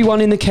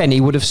 Everyone in the Kenny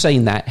would have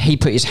seen that. He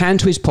put his hand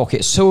to his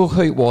pocket, saw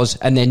who it was,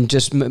 and then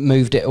just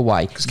moved it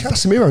away. Because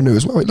Casemiro knew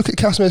as well. Look at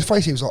Casemiro's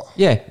face. He was like...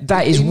 Yeah,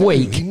 that is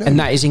weak, and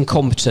that is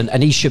incompetent,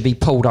 and he should be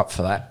pulled up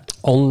for that.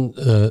 On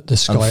the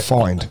Sky... And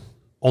fined.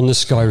 On the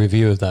Sky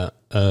review of that,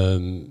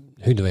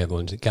 who do we have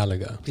on? Is it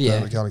Gallagher?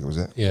 Yeah. Gallagher was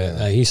it?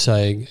 Yeah. He's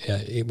saying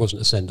it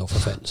wasn't a send-off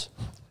offence.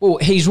 Well,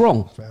 he's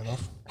wrong. Fair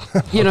enough.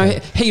 You know,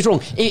 he's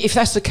wrong. If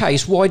that's the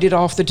case, why did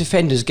half the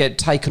defenders get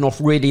taken off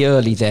really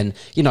early then?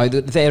 You know,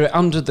 they're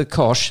under the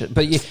cosh,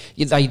 but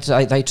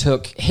they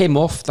took him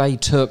off, they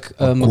took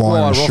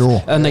Maguire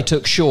off, and they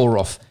took Shaw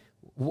off.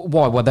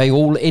 Why? Were they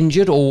all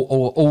injured or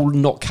all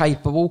not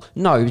capable?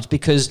 No, it's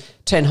because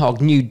Ten Hag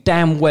knew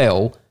damn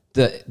well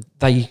that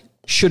they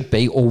should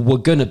be or were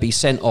going to be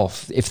sent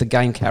off if the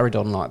game carried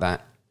on like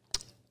that.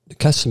 The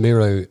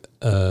Casemiro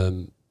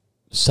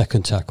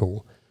second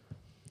tackle...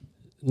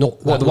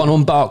 Not the one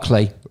on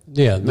Barkley.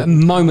 Yeah,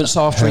 moments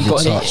after he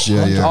got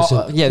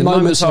it.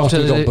 Moments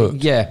after he got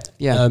booked. Yeah.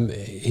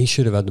 He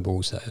should have had the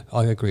balls there.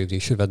 I agree with you. He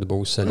should have had the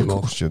balls, sent him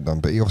off. Should have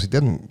done, but he obviously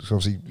didn't. So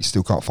obviously, he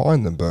still can't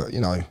find them. But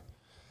you know,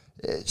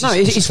 it's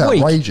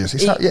weak. Outrageous.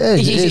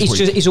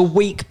 He's a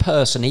weak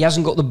person. He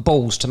hasn't got the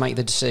balls to make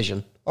the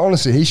decision.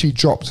 Honestly, he should be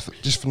dropped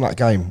just from that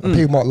game. And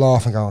people might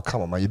laugh and go, "Oh,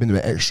 come on, mate, you've been a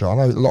bit extra." I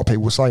know a lot of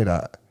people will say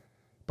that,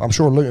 but I'm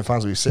sure Luton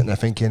fans will be sitting there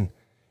thinking,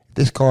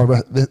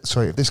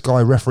 if this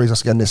guy referees us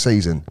again this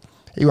season,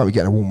 he won't be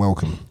getting a warm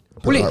welcome.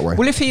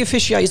 Well, if he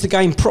officiates the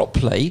game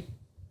properly,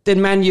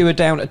 then Man U are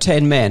down to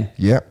 10 men.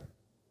 Yeah.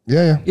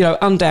 You know,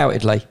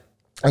 undoubtedly.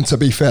 And to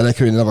be fair, there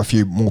could be another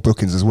few more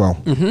bookings as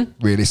well,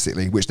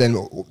 realistically, which then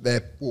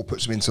all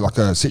puts them into like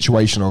a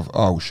situation of,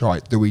 oh,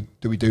 shite, do we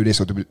do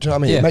this or do you know what I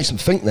mean? It makes them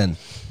think then,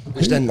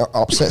 which then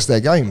upsets their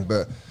game.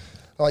 But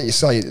like you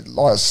say,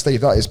 like Steve,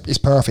 that is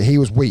perfect. He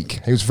was weak.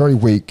 He was very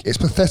weak. It's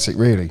pathetic,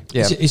 really.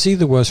 Yeah. Is he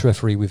the worst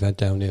referee we've had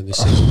down here this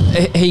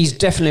season? He's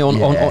definitely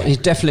on. He's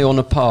definitely on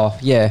a par.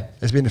 Yeah.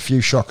 There's been a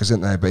few shockers,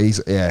 isn't there? But he's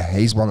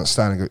one that's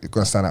going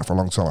to stand out for a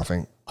long time, I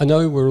think. I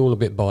know we're all a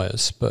bit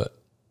biased, but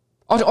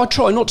I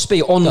try not to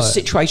be on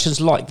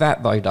situations like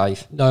that, though,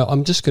 Dave. No,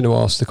 I'm just going to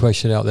ask the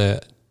question out there: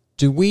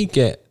 do we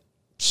get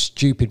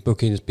stupid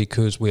bookings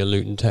because we're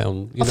Luton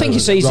Town? I think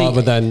it's easy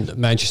rather than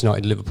Manchester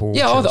United, Liverpool.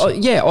 Yeah,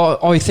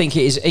 I think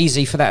it is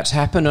easy for that to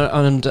happen,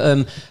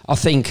 and I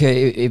think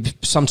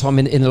sometime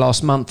in the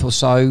last month or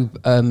so,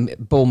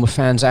 Bournemouth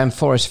fans and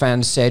Forest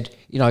fans said,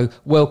 you know,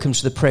 welcome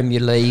to the Premier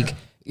League.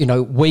 You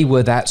know, we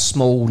were that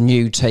small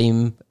new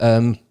team,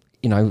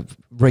 you know,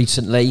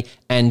 recently,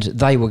 and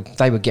they were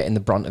getting the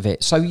brunt of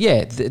it. So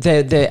yeah,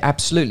 there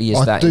absolutely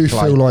is that. I do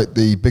feel like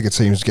the bigger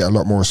teams get a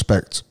lot more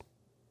respect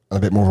and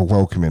a bit more of a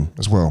welcoming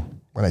as well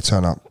when they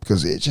turn up,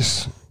 because it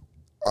just,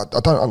 I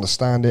don't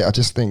understand it. I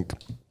just think,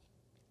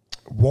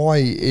 why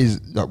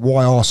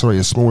are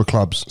smaller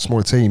clubs,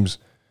 smaller teams,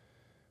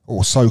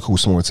 or so-called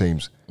smaller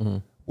teams,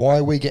 why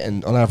are we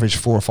getting on average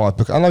 4 or 5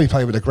 bookings? I know you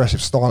play with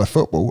aggressive style of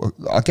football,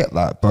 I get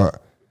that,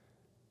 but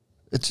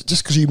it's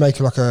just because you make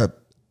like a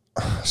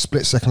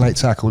split second late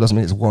tackle doesn't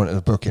mean it's warranted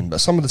a booking. But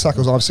some of the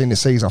tackles I've seen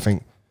this season, I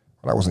think,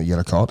 well, that wasn't a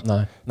yellow card.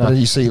 No. But then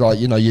you see, like,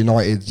 you know,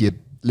 United, your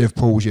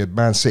Liverpool's, your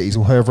Man City's,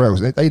 or whoever else,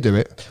 they do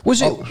it.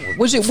 Was it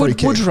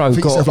Woodrow I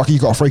think got? Like you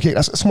got a free kick.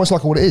 That's almost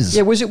like what it is.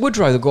 Yeah, was it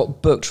Woodrow that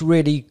got booked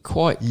really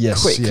quite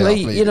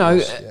quickly? You know,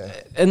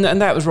 and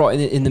that was right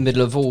in the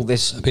middle of all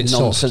this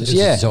nonsense.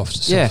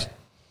 Soft.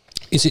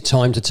 Is it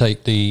time to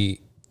take the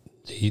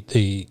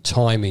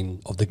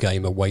timing of the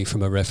game away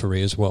from a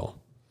referee as well?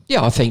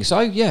 Yeah, I think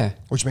so. Yeah.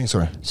 What do you mean?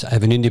 Sorry. So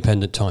have an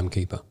independent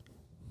timekeeper,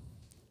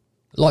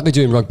 like they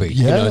do in rugby.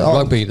 Yeah, you know,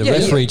 rugby, the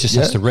referee just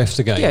has to ref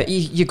the game. Yeah,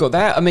 you got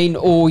that. I mean,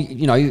 or,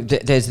 you know,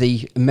 there's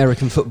the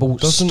American football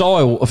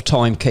style of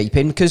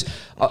timekeeping, because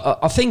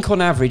I think on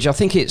average, I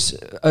think it's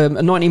a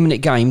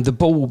 90-minute game. The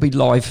ball will be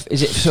live.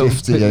 Is it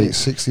 58,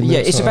 60 minutes?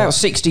 Yeah, it's about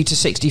 60 to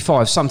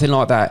 65, something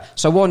like that.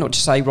 So why not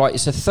just say, right,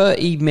 it's a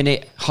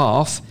 30-minute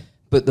half,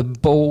 but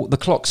the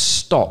clock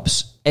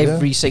stops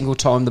every single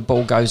time the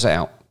ball goes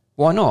out.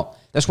 Why not?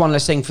 That's one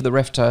less thing for the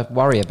ref to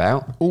worry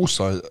about.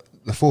 Also,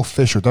 the fourth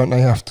official, don't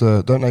they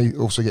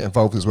also get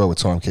involved as well with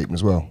timekeeping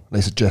as well?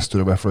 They suggest to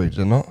the referee, do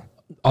they not?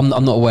 I'm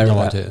not aware of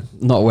that. Idea.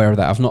 Not aware of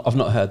that. I've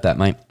not heard that,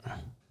 mate.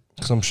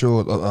 Because I'm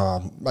sure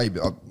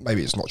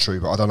maybe it's not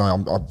true, but I don't know.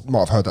 I might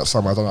have heard that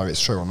somewhere. I don't know if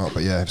it's true or not.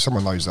 But yeah, if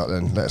someone knows that,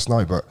 then let us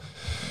know. But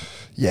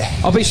yeah,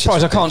 I'll be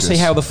surprised. I can't see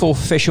how the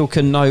fourth official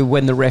can know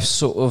when the ref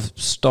sort of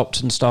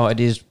stopped and started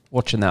his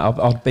watching that.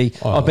 I'd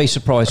be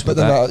surprised with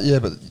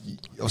that. But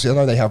obviously I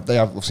know they have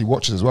obviously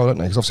watches as well, don't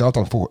they? Because obviously I've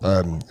done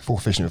four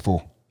officiating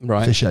before.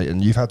 Right.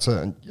 Officiating.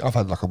 I've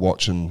had like a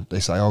watch, and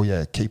they say, "Oh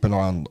yeah, keep an eye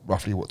on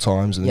roughly what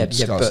times," and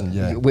discuss.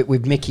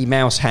 With Mickey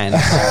Mouse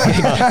hands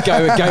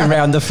going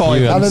around the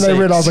 5 and then they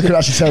realised I could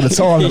actually tell the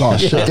time. And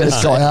shit, get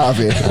this guy out of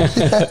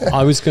here.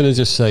 I was going to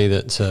just say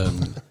that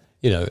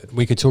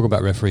we could talk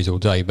about referees all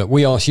day, but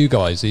we ask you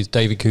guys, is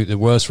David Coote the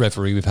worst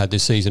referee we've had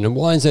this season? And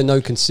why is there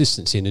no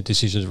consistency in the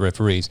decisions of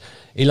referees?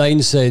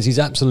 Elaine says he's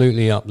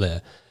absolutely up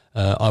there.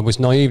 I was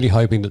naively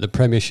hoping that the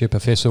Premiership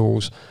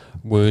officials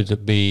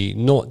would be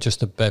not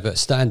just a better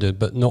standard,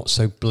 but not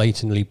so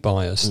blatantly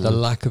biased. The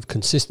lack of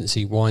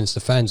consistency winds the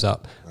fans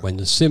up when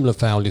the similar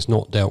foul is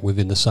not dealt with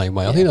in the same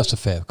way. I think that's a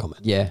fair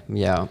comment. Yeah.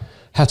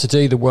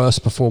 OWTT, the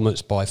worst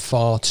performance by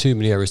far, too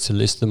many errors to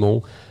list them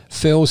all.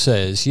 Phil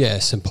says,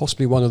 yes, and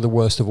possibly one of the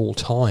worst of all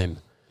time.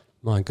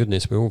 My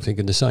goodness, we're all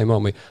thinking the same,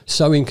 aren't we?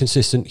 So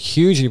inconsistent,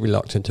 hugely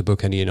reluctant to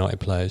book any United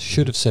players,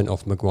 should have sent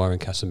off Maguire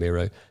and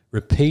Casemiro,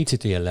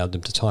 repeatedly allowed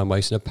them to time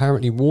waste, and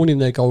apparently warning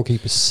their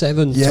goalkeeper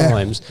 7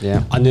 times.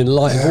 Yeah. And in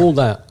light of all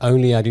that,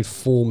 only added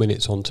 4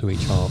 minutes onto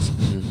each half.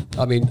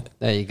 I mean,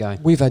 there you go.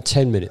 We've had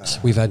 10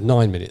 minutes, we've had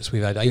 9 minutes,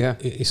 we've had 8. Yeah.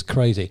 It's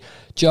crazy.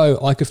 Joe,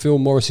 I could feel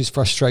Morris's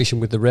frustration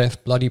with the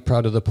ref, bloody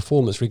proud of the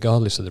performance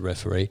regardless of the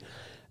referee.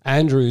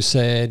 Andrew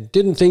said,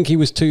 didn't think he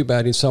was too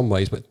bad in some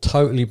ways, but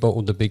totally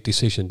bottled the big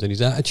decisions, and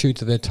his attitude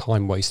to their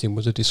time wasting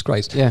was a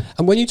disgrace. Yeah.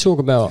 And when you talk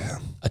about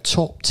a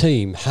top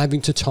team having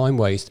to time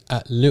waste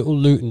at Little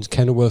Luton's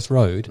Kenilworth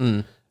Road,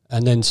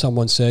 and then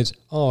someone says,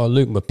 oh,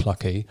 Luton were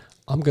plucky,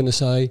 I'm going to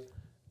say,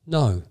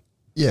 no.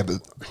 Yeah, but,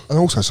 and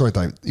also, sorry,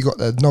 Dave, you got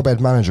the knobhead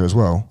manager as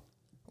well,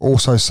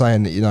 also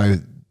saying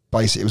that,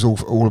 basically it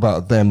was all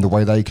about them, the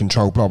way they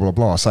control, blah, blah,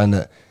 blah, saying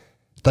that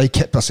they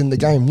kept us in the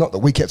game, not that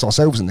we kept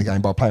ourselves in the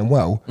game by playing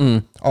well.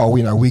 Oh,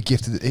 we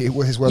gifted it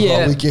was his word.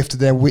 Yeah. We gifted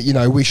them. We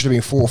should have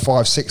been 4,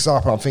 5, 6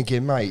 up. And I'm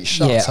thinking, mate,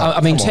 shut up. I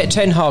mean,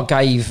 Ten Hag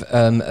gave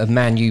a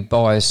Man U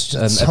biased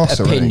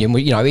opinion.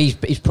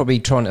 He's probably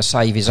trying to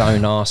save his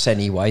own arse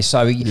anyway.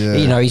 So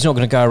he's not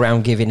going to go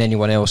around giving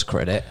anyone else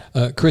credit.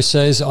 Chris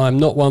says, I'm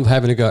not one for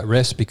having to go at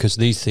rest because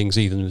these things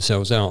even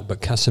themselves out. But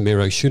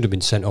Casemiro should have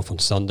been sent off on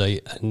Sunday,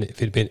 and if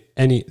it had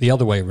been the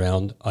other way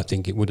around, I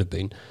think it would have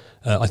been.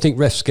 I think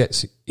refs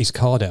gets his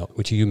card out,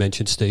 which you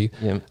mentioned, Steve.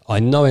 Yeah.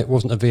 I know it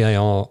wasn't a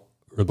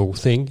VAR-able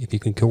thing, if you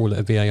can call it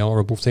a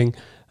VAR-able thing,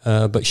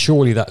 but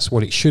surely that's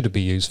what it should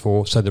be used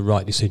for, so the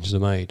right decisions are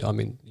made. I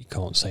mean, you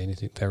can't say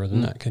anything fairer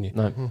than that, can you?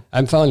 No.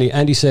 And finally,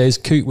 Andy says,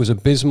 Coote was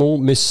abysmal,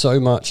 missed so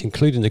much,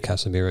 including the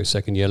Casemiro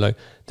second yellow.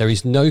 There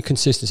is no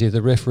consistency.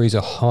 The referees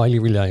are highly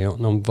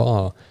reliant on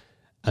VAR.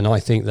 And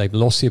I think they've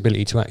lost the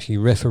ability to actually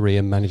referee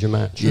and manage a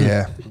match.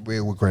 Yeah, we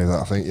all agree with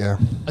that, I think,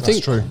 That's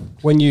true.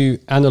 When you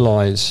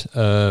analyse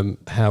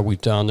how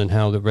we've done and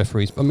how the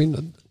referees... I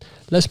mean,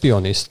 let's be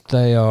honest,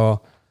 they are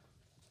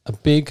a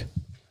big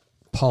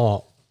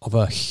part of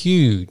a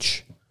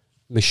huge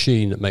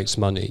machine that makes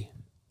money,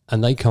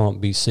 and they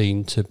can't be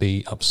seen to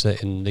be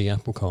upsetting the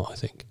apple cart, I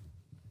think.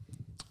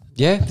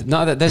 Yeah,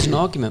 no, there's an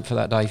argument for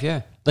that, Dave,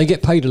 yeah. They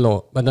get paid a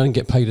lot, but they don't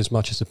get paid as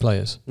much as the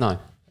players. No.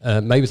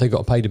 Maybe if they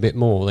got paid a bit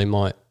more, they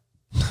might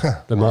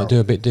do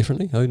a bit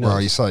differently. Who knows? Well,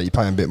 you say you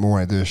pay them a bit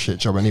more and they do a shit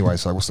job anyway,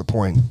 so what's the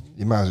point?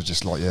 You might as well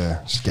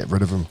just get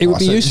rid of them. It would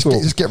be useful.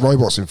 Just get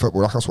robots in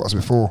football. That's what I said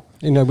before.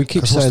 We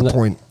keep saying what's the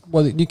point?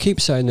 Well, you keep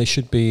saying they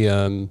should be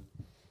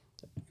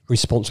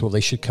responsible.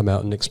 They should come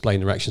out and explain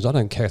their actions. I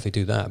don't care if they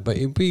do that, but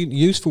it would be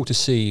useful to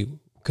see,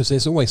 because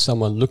there's always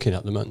someone looking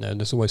at them, isn't there? And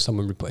there's always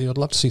someone I'd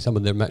love to see some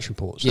of their match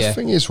reports. The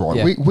thing is,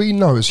 right, we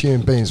know as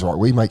human beings, right,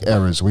 we make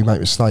errors, we make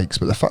mistakes,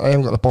 but the fact they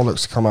haven't got the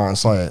bollocks to come out and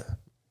say it,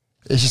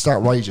 it's just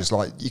outrageous.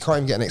 Like, you can't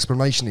even get an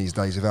explanation these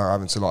days without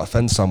having to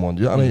offend someone.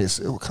 You know what I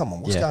mean? Come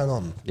on, what's going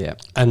on? Yeah,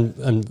 and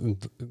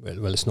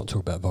well, let's not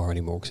talk about VAR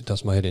anymore because it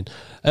does my head in.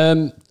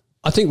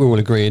 I think we're all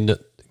agreeing that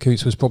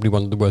Coote was probably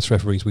one of the worst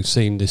referees we've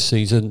seen this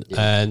season,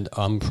 and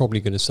I'm probably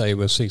going to say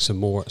we'll see some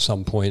more at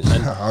some point.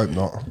 And I hope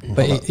not.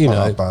 But not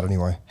that bad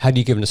anyway. Had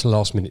you given us a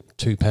last minute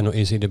 2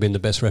 penalties, he'd have been the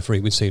best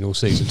referee we've seen all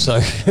season. So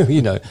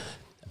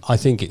I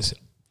think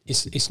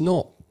it's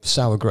not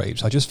sour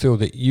grapes. I just feel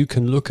that you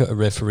can look at a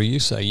referee,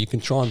 you can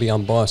try and be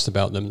unbiased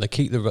about them. They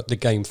keep the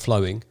game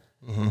flowing.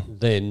 Mm-hmm.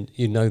 Then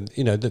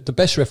the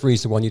best referee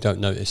is the one you don't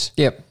notice.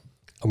 Yep.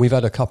 And we've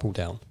had a couple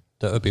down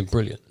that have been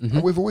brilliant. Mm-hmm.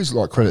 And we've always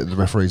credited the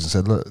referees and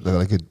said, look, they're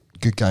a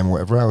good game or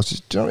whatever else. Do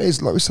you know what it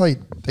is? Like we say,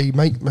 they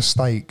make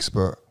mistakes,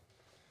 but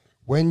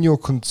when you're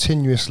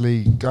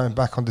continuously going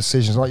back on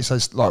decisions, like you say,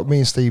 like me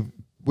and Steve,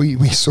 we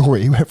saw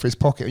it. He went for his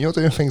pocket. When you're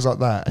doing things like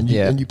that, and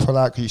you pull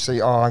out because you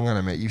see, oh, hang on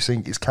a minute, you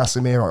think it's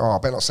Casemiro. Oh, I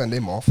better not send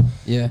him off.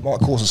 Yeah, might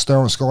cause a stir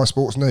on Sky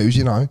Sports News.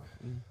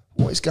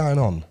 What is going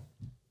on?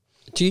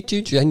 Do you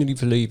genuinely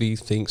believe he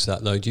thinks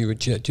that though? Do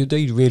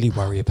they really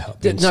worry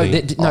about being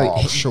seen?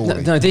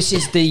 No. This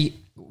is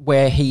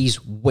where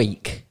he's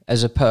weak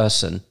as a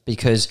person,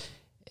 because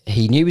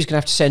he knew he was going to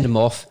have to send him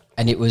off,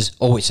 and it was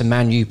it's a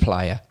Man U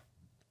player,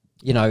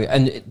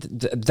 and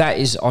that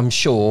is, I'm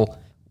sure,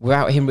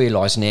 without him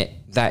realising it,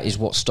 that is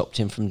what stopped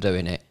him from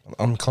doing it.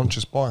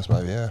 Unconscious bias,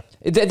 maybe, yeah.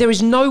 There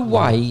is no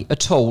way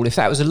at all, if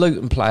that was a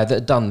Luton player that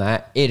had done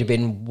that, it'd have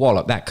been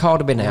walloped. That card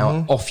would have been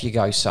out, off you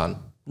go, son.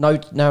 No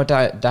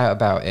doubt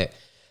about it.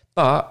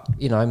 But,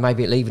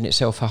 maybe it leaving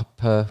itself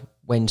up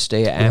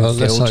Wednesday at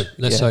Anfield.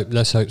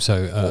 Let's hope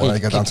so. They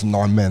go down to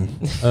 9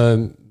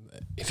 men.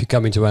 if you're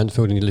coming to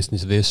Anfield and you're listening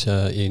to this,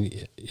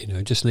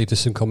 just leave us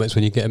some comments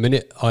when you get a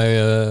minute.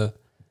 I'm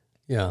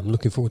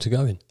looking forward to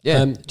going.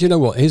 Yeah. Do you know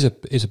what? Here's a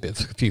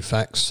few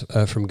facts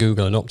from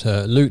Google and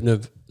Opta. Luton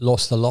have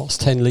lost the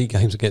last 10 league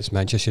games against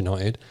Manchester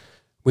United,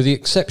 with the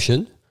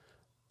exception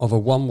of a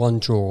 1-1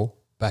 draw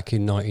back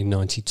in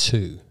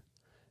 1992.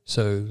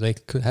 So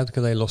how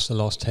could they lost the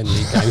last 10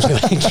 league games when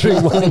they drew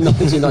 1 in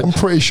 1992? I'm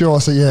pretty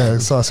sure. So yeah,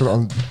 so I saw it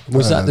on.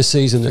 Was that the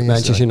season that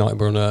Manchester United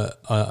were on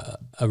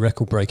a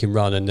record-breaking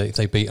run, and if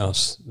they beat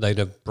us, they'd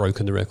have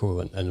broken the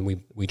record, and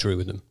we drew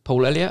with them?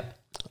 Paul Elliott?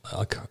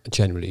 I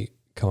generally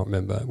can't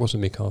remember. It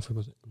wasn't Mick Harford,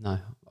 was it? No,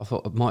 I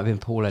thought it might have been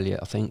Paul Elliott,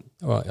 I think.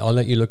 All right, I'll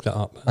let you look that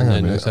up. Hang on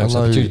a minute.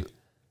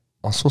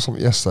 I saw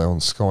something yesterday on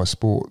Sky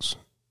Sports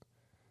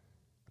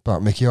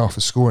about Mickey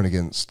Arthur scoring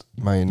against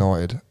Man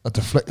United. A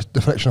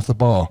deflection off the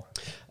bar.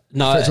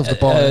 No, off the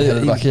bar and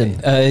headed back in.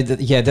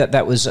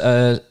 That was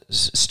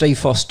Steve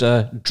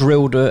Foster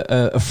drilled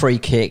a free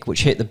kick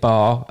which hit the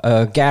bar.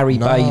 Gary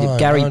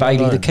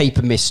Bailey, the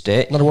keeper, missed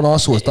it. Another one I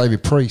saw was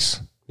David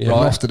Priest. Yeah,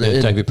 lofted it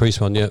in. David Priest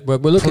one, yeah. We're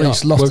looking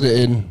Priest lofted it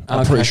in.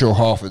 I'm pretty sure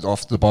half it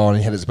off the bar and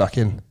he headed it back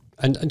in.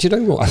 And do you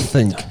know what? I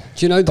think.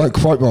 Do you know? Don't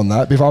quote me on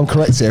that. But if I'm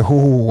correct here,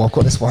 I've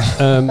got this one.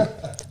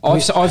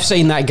 I've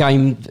seen that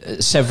game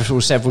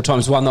several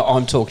times. One that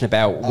I'm talking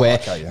about, where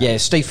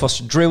Steve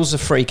Foster drills a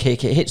free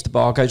kick, it hits the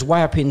bar, goes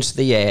way up into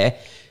the air.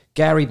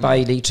 Gary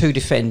Bailey, 2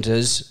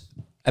 defenders,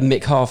 and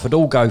Mick Harford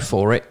all go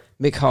for it.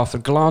 Mick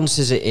Harford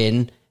glances it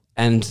in,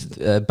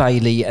 and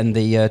Bailey and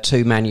the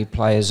 2 Man U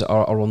players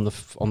are on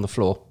the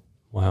floor.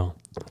 Wow.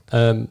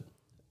 Do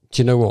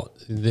you know what?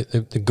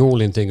 The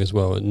galling thing as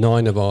well,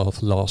 9 of our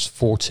last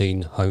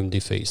 14 home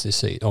defeats this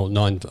season, or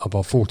 9 of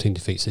our 14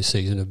 defeats this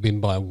season have been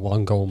by a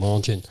 1-goal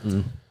margin.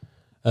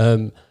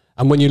 And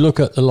when you look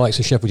at the likes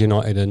of Sheffield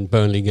United and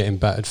Burnley getting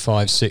battered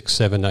 5, 6,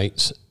 7,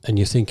 8, and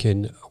you're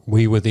thinking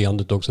we were the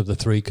underdogs of the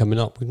 3 coming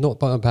up, we've not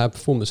got a bad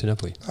performance,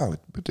 have we? Oh,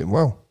 we're doing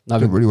well. No,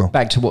 doing really well.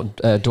 Back to what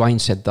Dwayne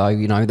said, though,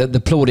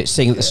 the plaudits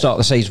thing at the start of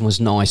the season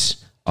was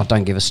nice. I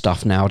don't give a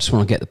stuff now. I just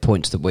want to get the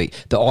points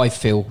that I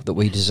feel that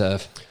we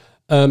deserve.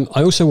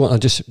 I also want to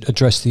just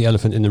address the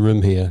elephant in the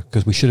room here,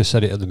 because we should have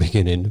said it at the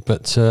beginning.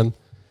 But,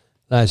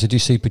 lads, did you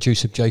see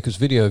producer Jacob's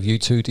video of you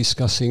 2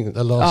 discussing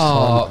the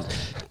last time?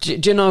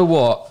 Do you know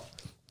what?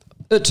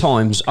 At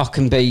times, I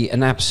can be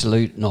an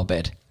absolute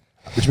knobhead.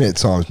 Which means at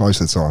times,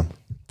 most of the time.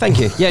 Thank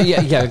you.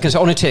 Yeah. Because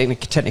on a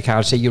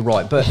technicality, you're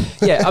right. But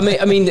yeah,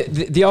 I mean,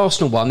 the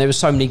Arsenal one. There were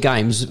so many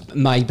games,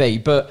 maybe,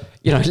 but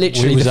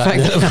literally the fact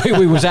that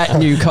we was at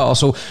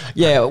Newcastle.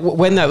 Yeah,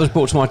 when that was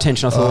brought to my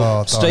attention, I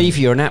thought, Steve,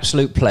 you're an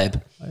absolute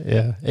pleb.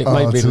 Yeah, it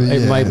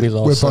made me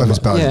laugh. We're both as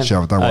bad as each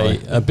other. Don't worry.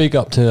 A big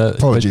up to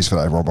apologies for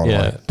that, Rob. By the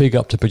way. Big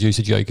up to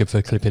producer Jacob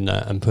for clipping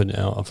that and putting it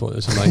out. I thought it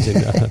was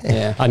amazing.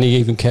 And he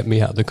even kept me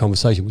out of the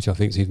conversation, which I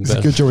think is even better.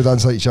 It's a good job we don't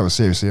take each other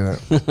seriously,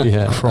 isn't it?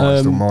 Yeah.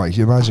 Christ almighty, can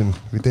you imagine?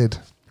 We did.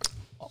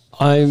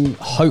 I'm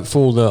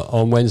hopeful that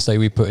on Wednesday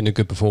we put in a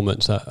good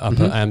performance up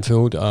at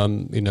Anfield.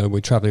 We're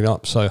travelling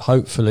up, so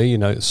hopefully,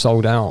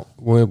 sold out.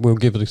 We'll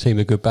give the team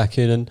a good back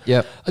in.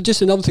 And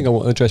just another thing I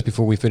want to address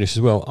before we finish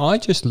as well. I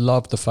just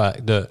love the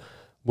fact that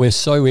we're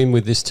so in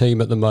with this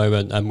team at the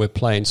moment, and we're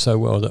playing so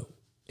well that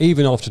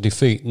even after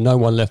defeat, no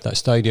one left that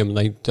stadium, and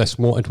they just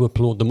wanted to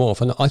applaud them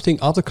off. And I think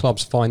other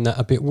clubs find that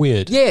a bit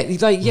weird.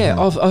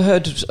 I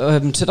heard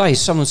today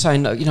someone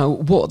saying,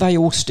 what are they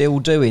all still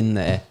doing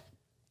there?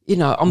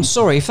 I'm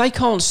sorry, if they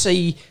can't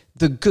see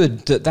the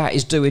good that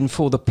is doing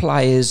for the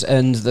players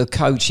and the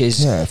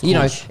coaches,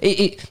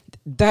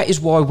 that is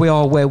why we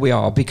are where we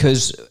are,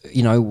 because,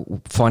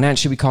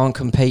 financially we can't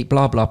compete,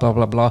 blah, blah, blah,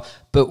 blah, blah,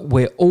 but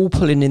we're all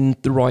pulling in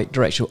the right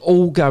direction, we're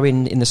all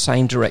going in the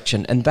same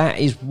direction, and that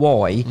is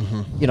why,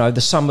 the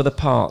sum of the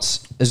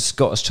parts has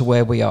got us to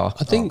where we are.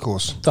 I think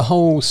the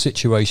whole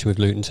situation with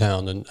Luton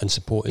Town and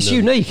supporting it's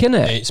them, unique, isn't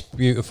it? It's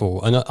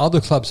beautiful. And other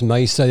clubs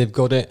may say they've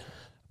got it,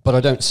 but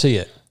I don't see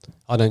it.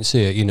 You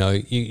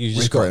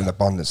just got it in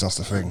abundance. That's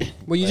the thing.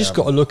 Well, you just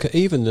got to look at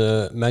even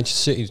the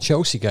Manchester City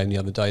Chelsea game the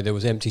other day. There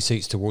was empty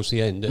seats towards the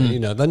end.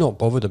 They're not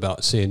bothered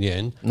about seeing the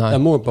end. No. They're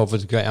more bothered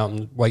to get out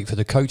and wait for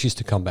the coaches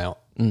to come out.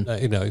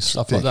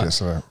 Stuff like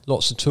that.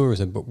 Lots of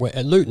tourism, but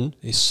at Luton,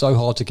 it's so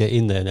hard to get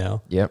in there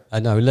now. Yep.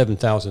 I know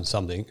 11,000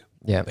 something.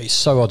 Yeah, it's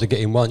so hard to get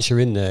in. Once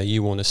you're in there,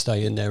 you want to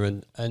stay in there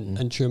and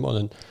cheer them on.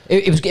 And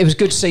it was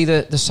good to see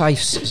the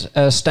safe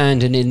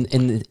standing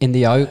in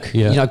the Oak.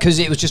 Yeah. Because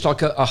it was just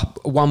like a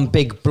one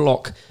big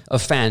block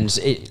of fans.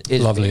 It's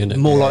lovely, isn't it?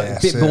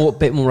 More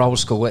bit more old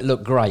school. It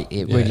looked great.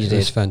 It really did.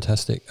 It's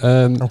fantastic.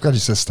 I'm glad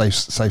you said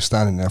safe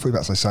standing there. I thought you were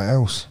about to say something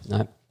else.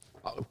 No.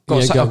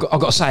 I've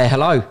got to say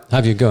hello.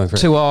 Have you going for it?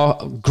 To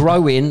our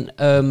growing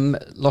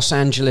Los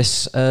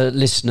Angeles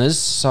listeners.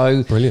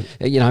 So, brilliant.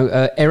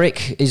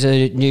 Eric is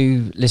a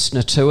new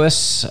listener to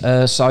us.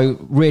 So,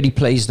 really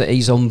pleased that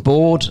he's on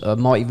board.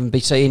 Might even be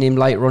seeing him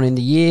later on in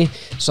the year.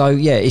 So,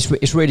 yeah,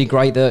 it's really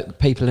great that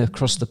people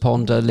across the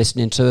pond are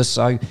listening to us.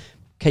 So,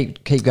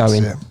 keep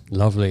going.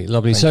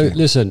 Lovely. So,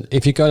 listen,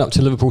 if you're going up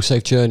to Liverpool,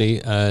 safe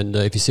journey, and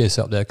if you see us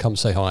up there, come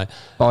say hi.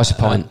 Buy us a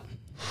pint.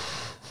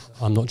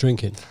 I'm not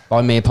drinking.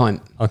 Buy me a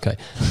pint. Okay.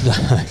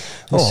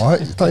 All right.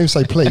 Don't even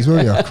say please,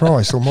 will you?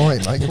 Christ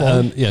almighty, mate. Come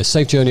on. Yeah,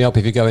 safe journey up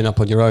if you're going up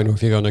on your own, or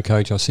if you're on a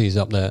coach. I'll see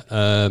you up there.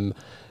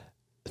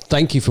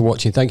 Thank you for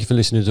watching. Thank you for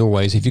listening as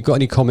always. If you've got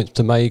any comments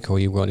to make or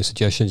you've got any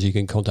suggestions, you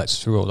can contact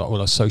us through all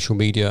our social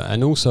media,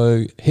 and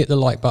also hit the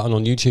like button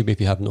on YouTube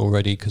if you haven't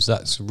already, because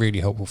that's really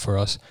helpful for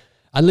us.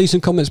 And leave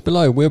some comments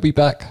below. We'll be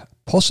back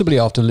possibly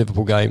after the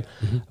Liverpool game,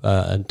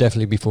 and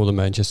definitely before the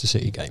Manchester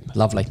City game.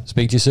 Lovely.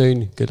 Speak to you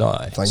soon. Good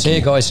eye. See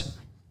you guys.